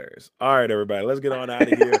 That's hilarious. All right, everybody, let's get on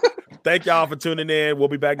out of here. Thank y'all for tuning in. We'll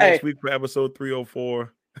be back next week for episode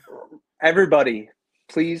 304. Everybody,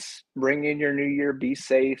 please bring in your new year. Be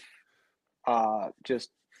safe. Just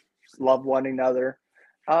love one another.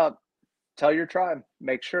 Tell your tribe.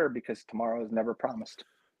 Make sure, because tomorrow is never promised.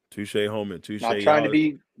 Touche, homie. Touche. Not trying to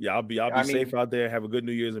be. Y'all be safe out there. Have a good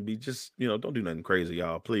New Year's and be just, don't do nothing crazy,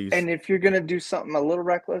 y'all. Please. And if you're gonna do something a little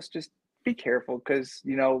reckless, just be careful, because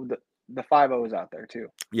the 5-0 is out there too.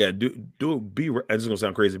 Yeah, I'm just gonna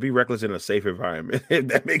sound crazy. Be reckless in a safe environment, if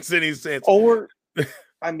that makes any sense. Or,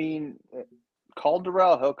 call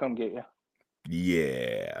Darrell. He'll come get you.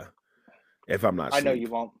 Yeah. If I'm not. I know you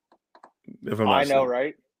won't. If I'm not. I know,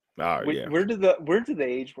 right? Yeah. We're to the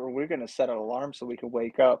age where we're going to set an alarm so we can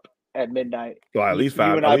wake up at midnight. Well, at least 5.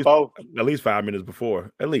 You and I both. At least 5 minutes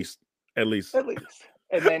before. At least. And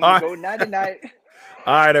then we go night.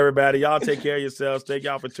 All right, everybody. Y'all take care of yourselves. Thank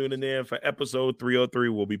y'all for tuning in for episode 303.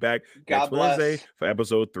 We'll be back next Wednesday for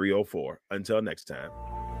episode 304. Until next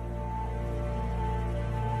time.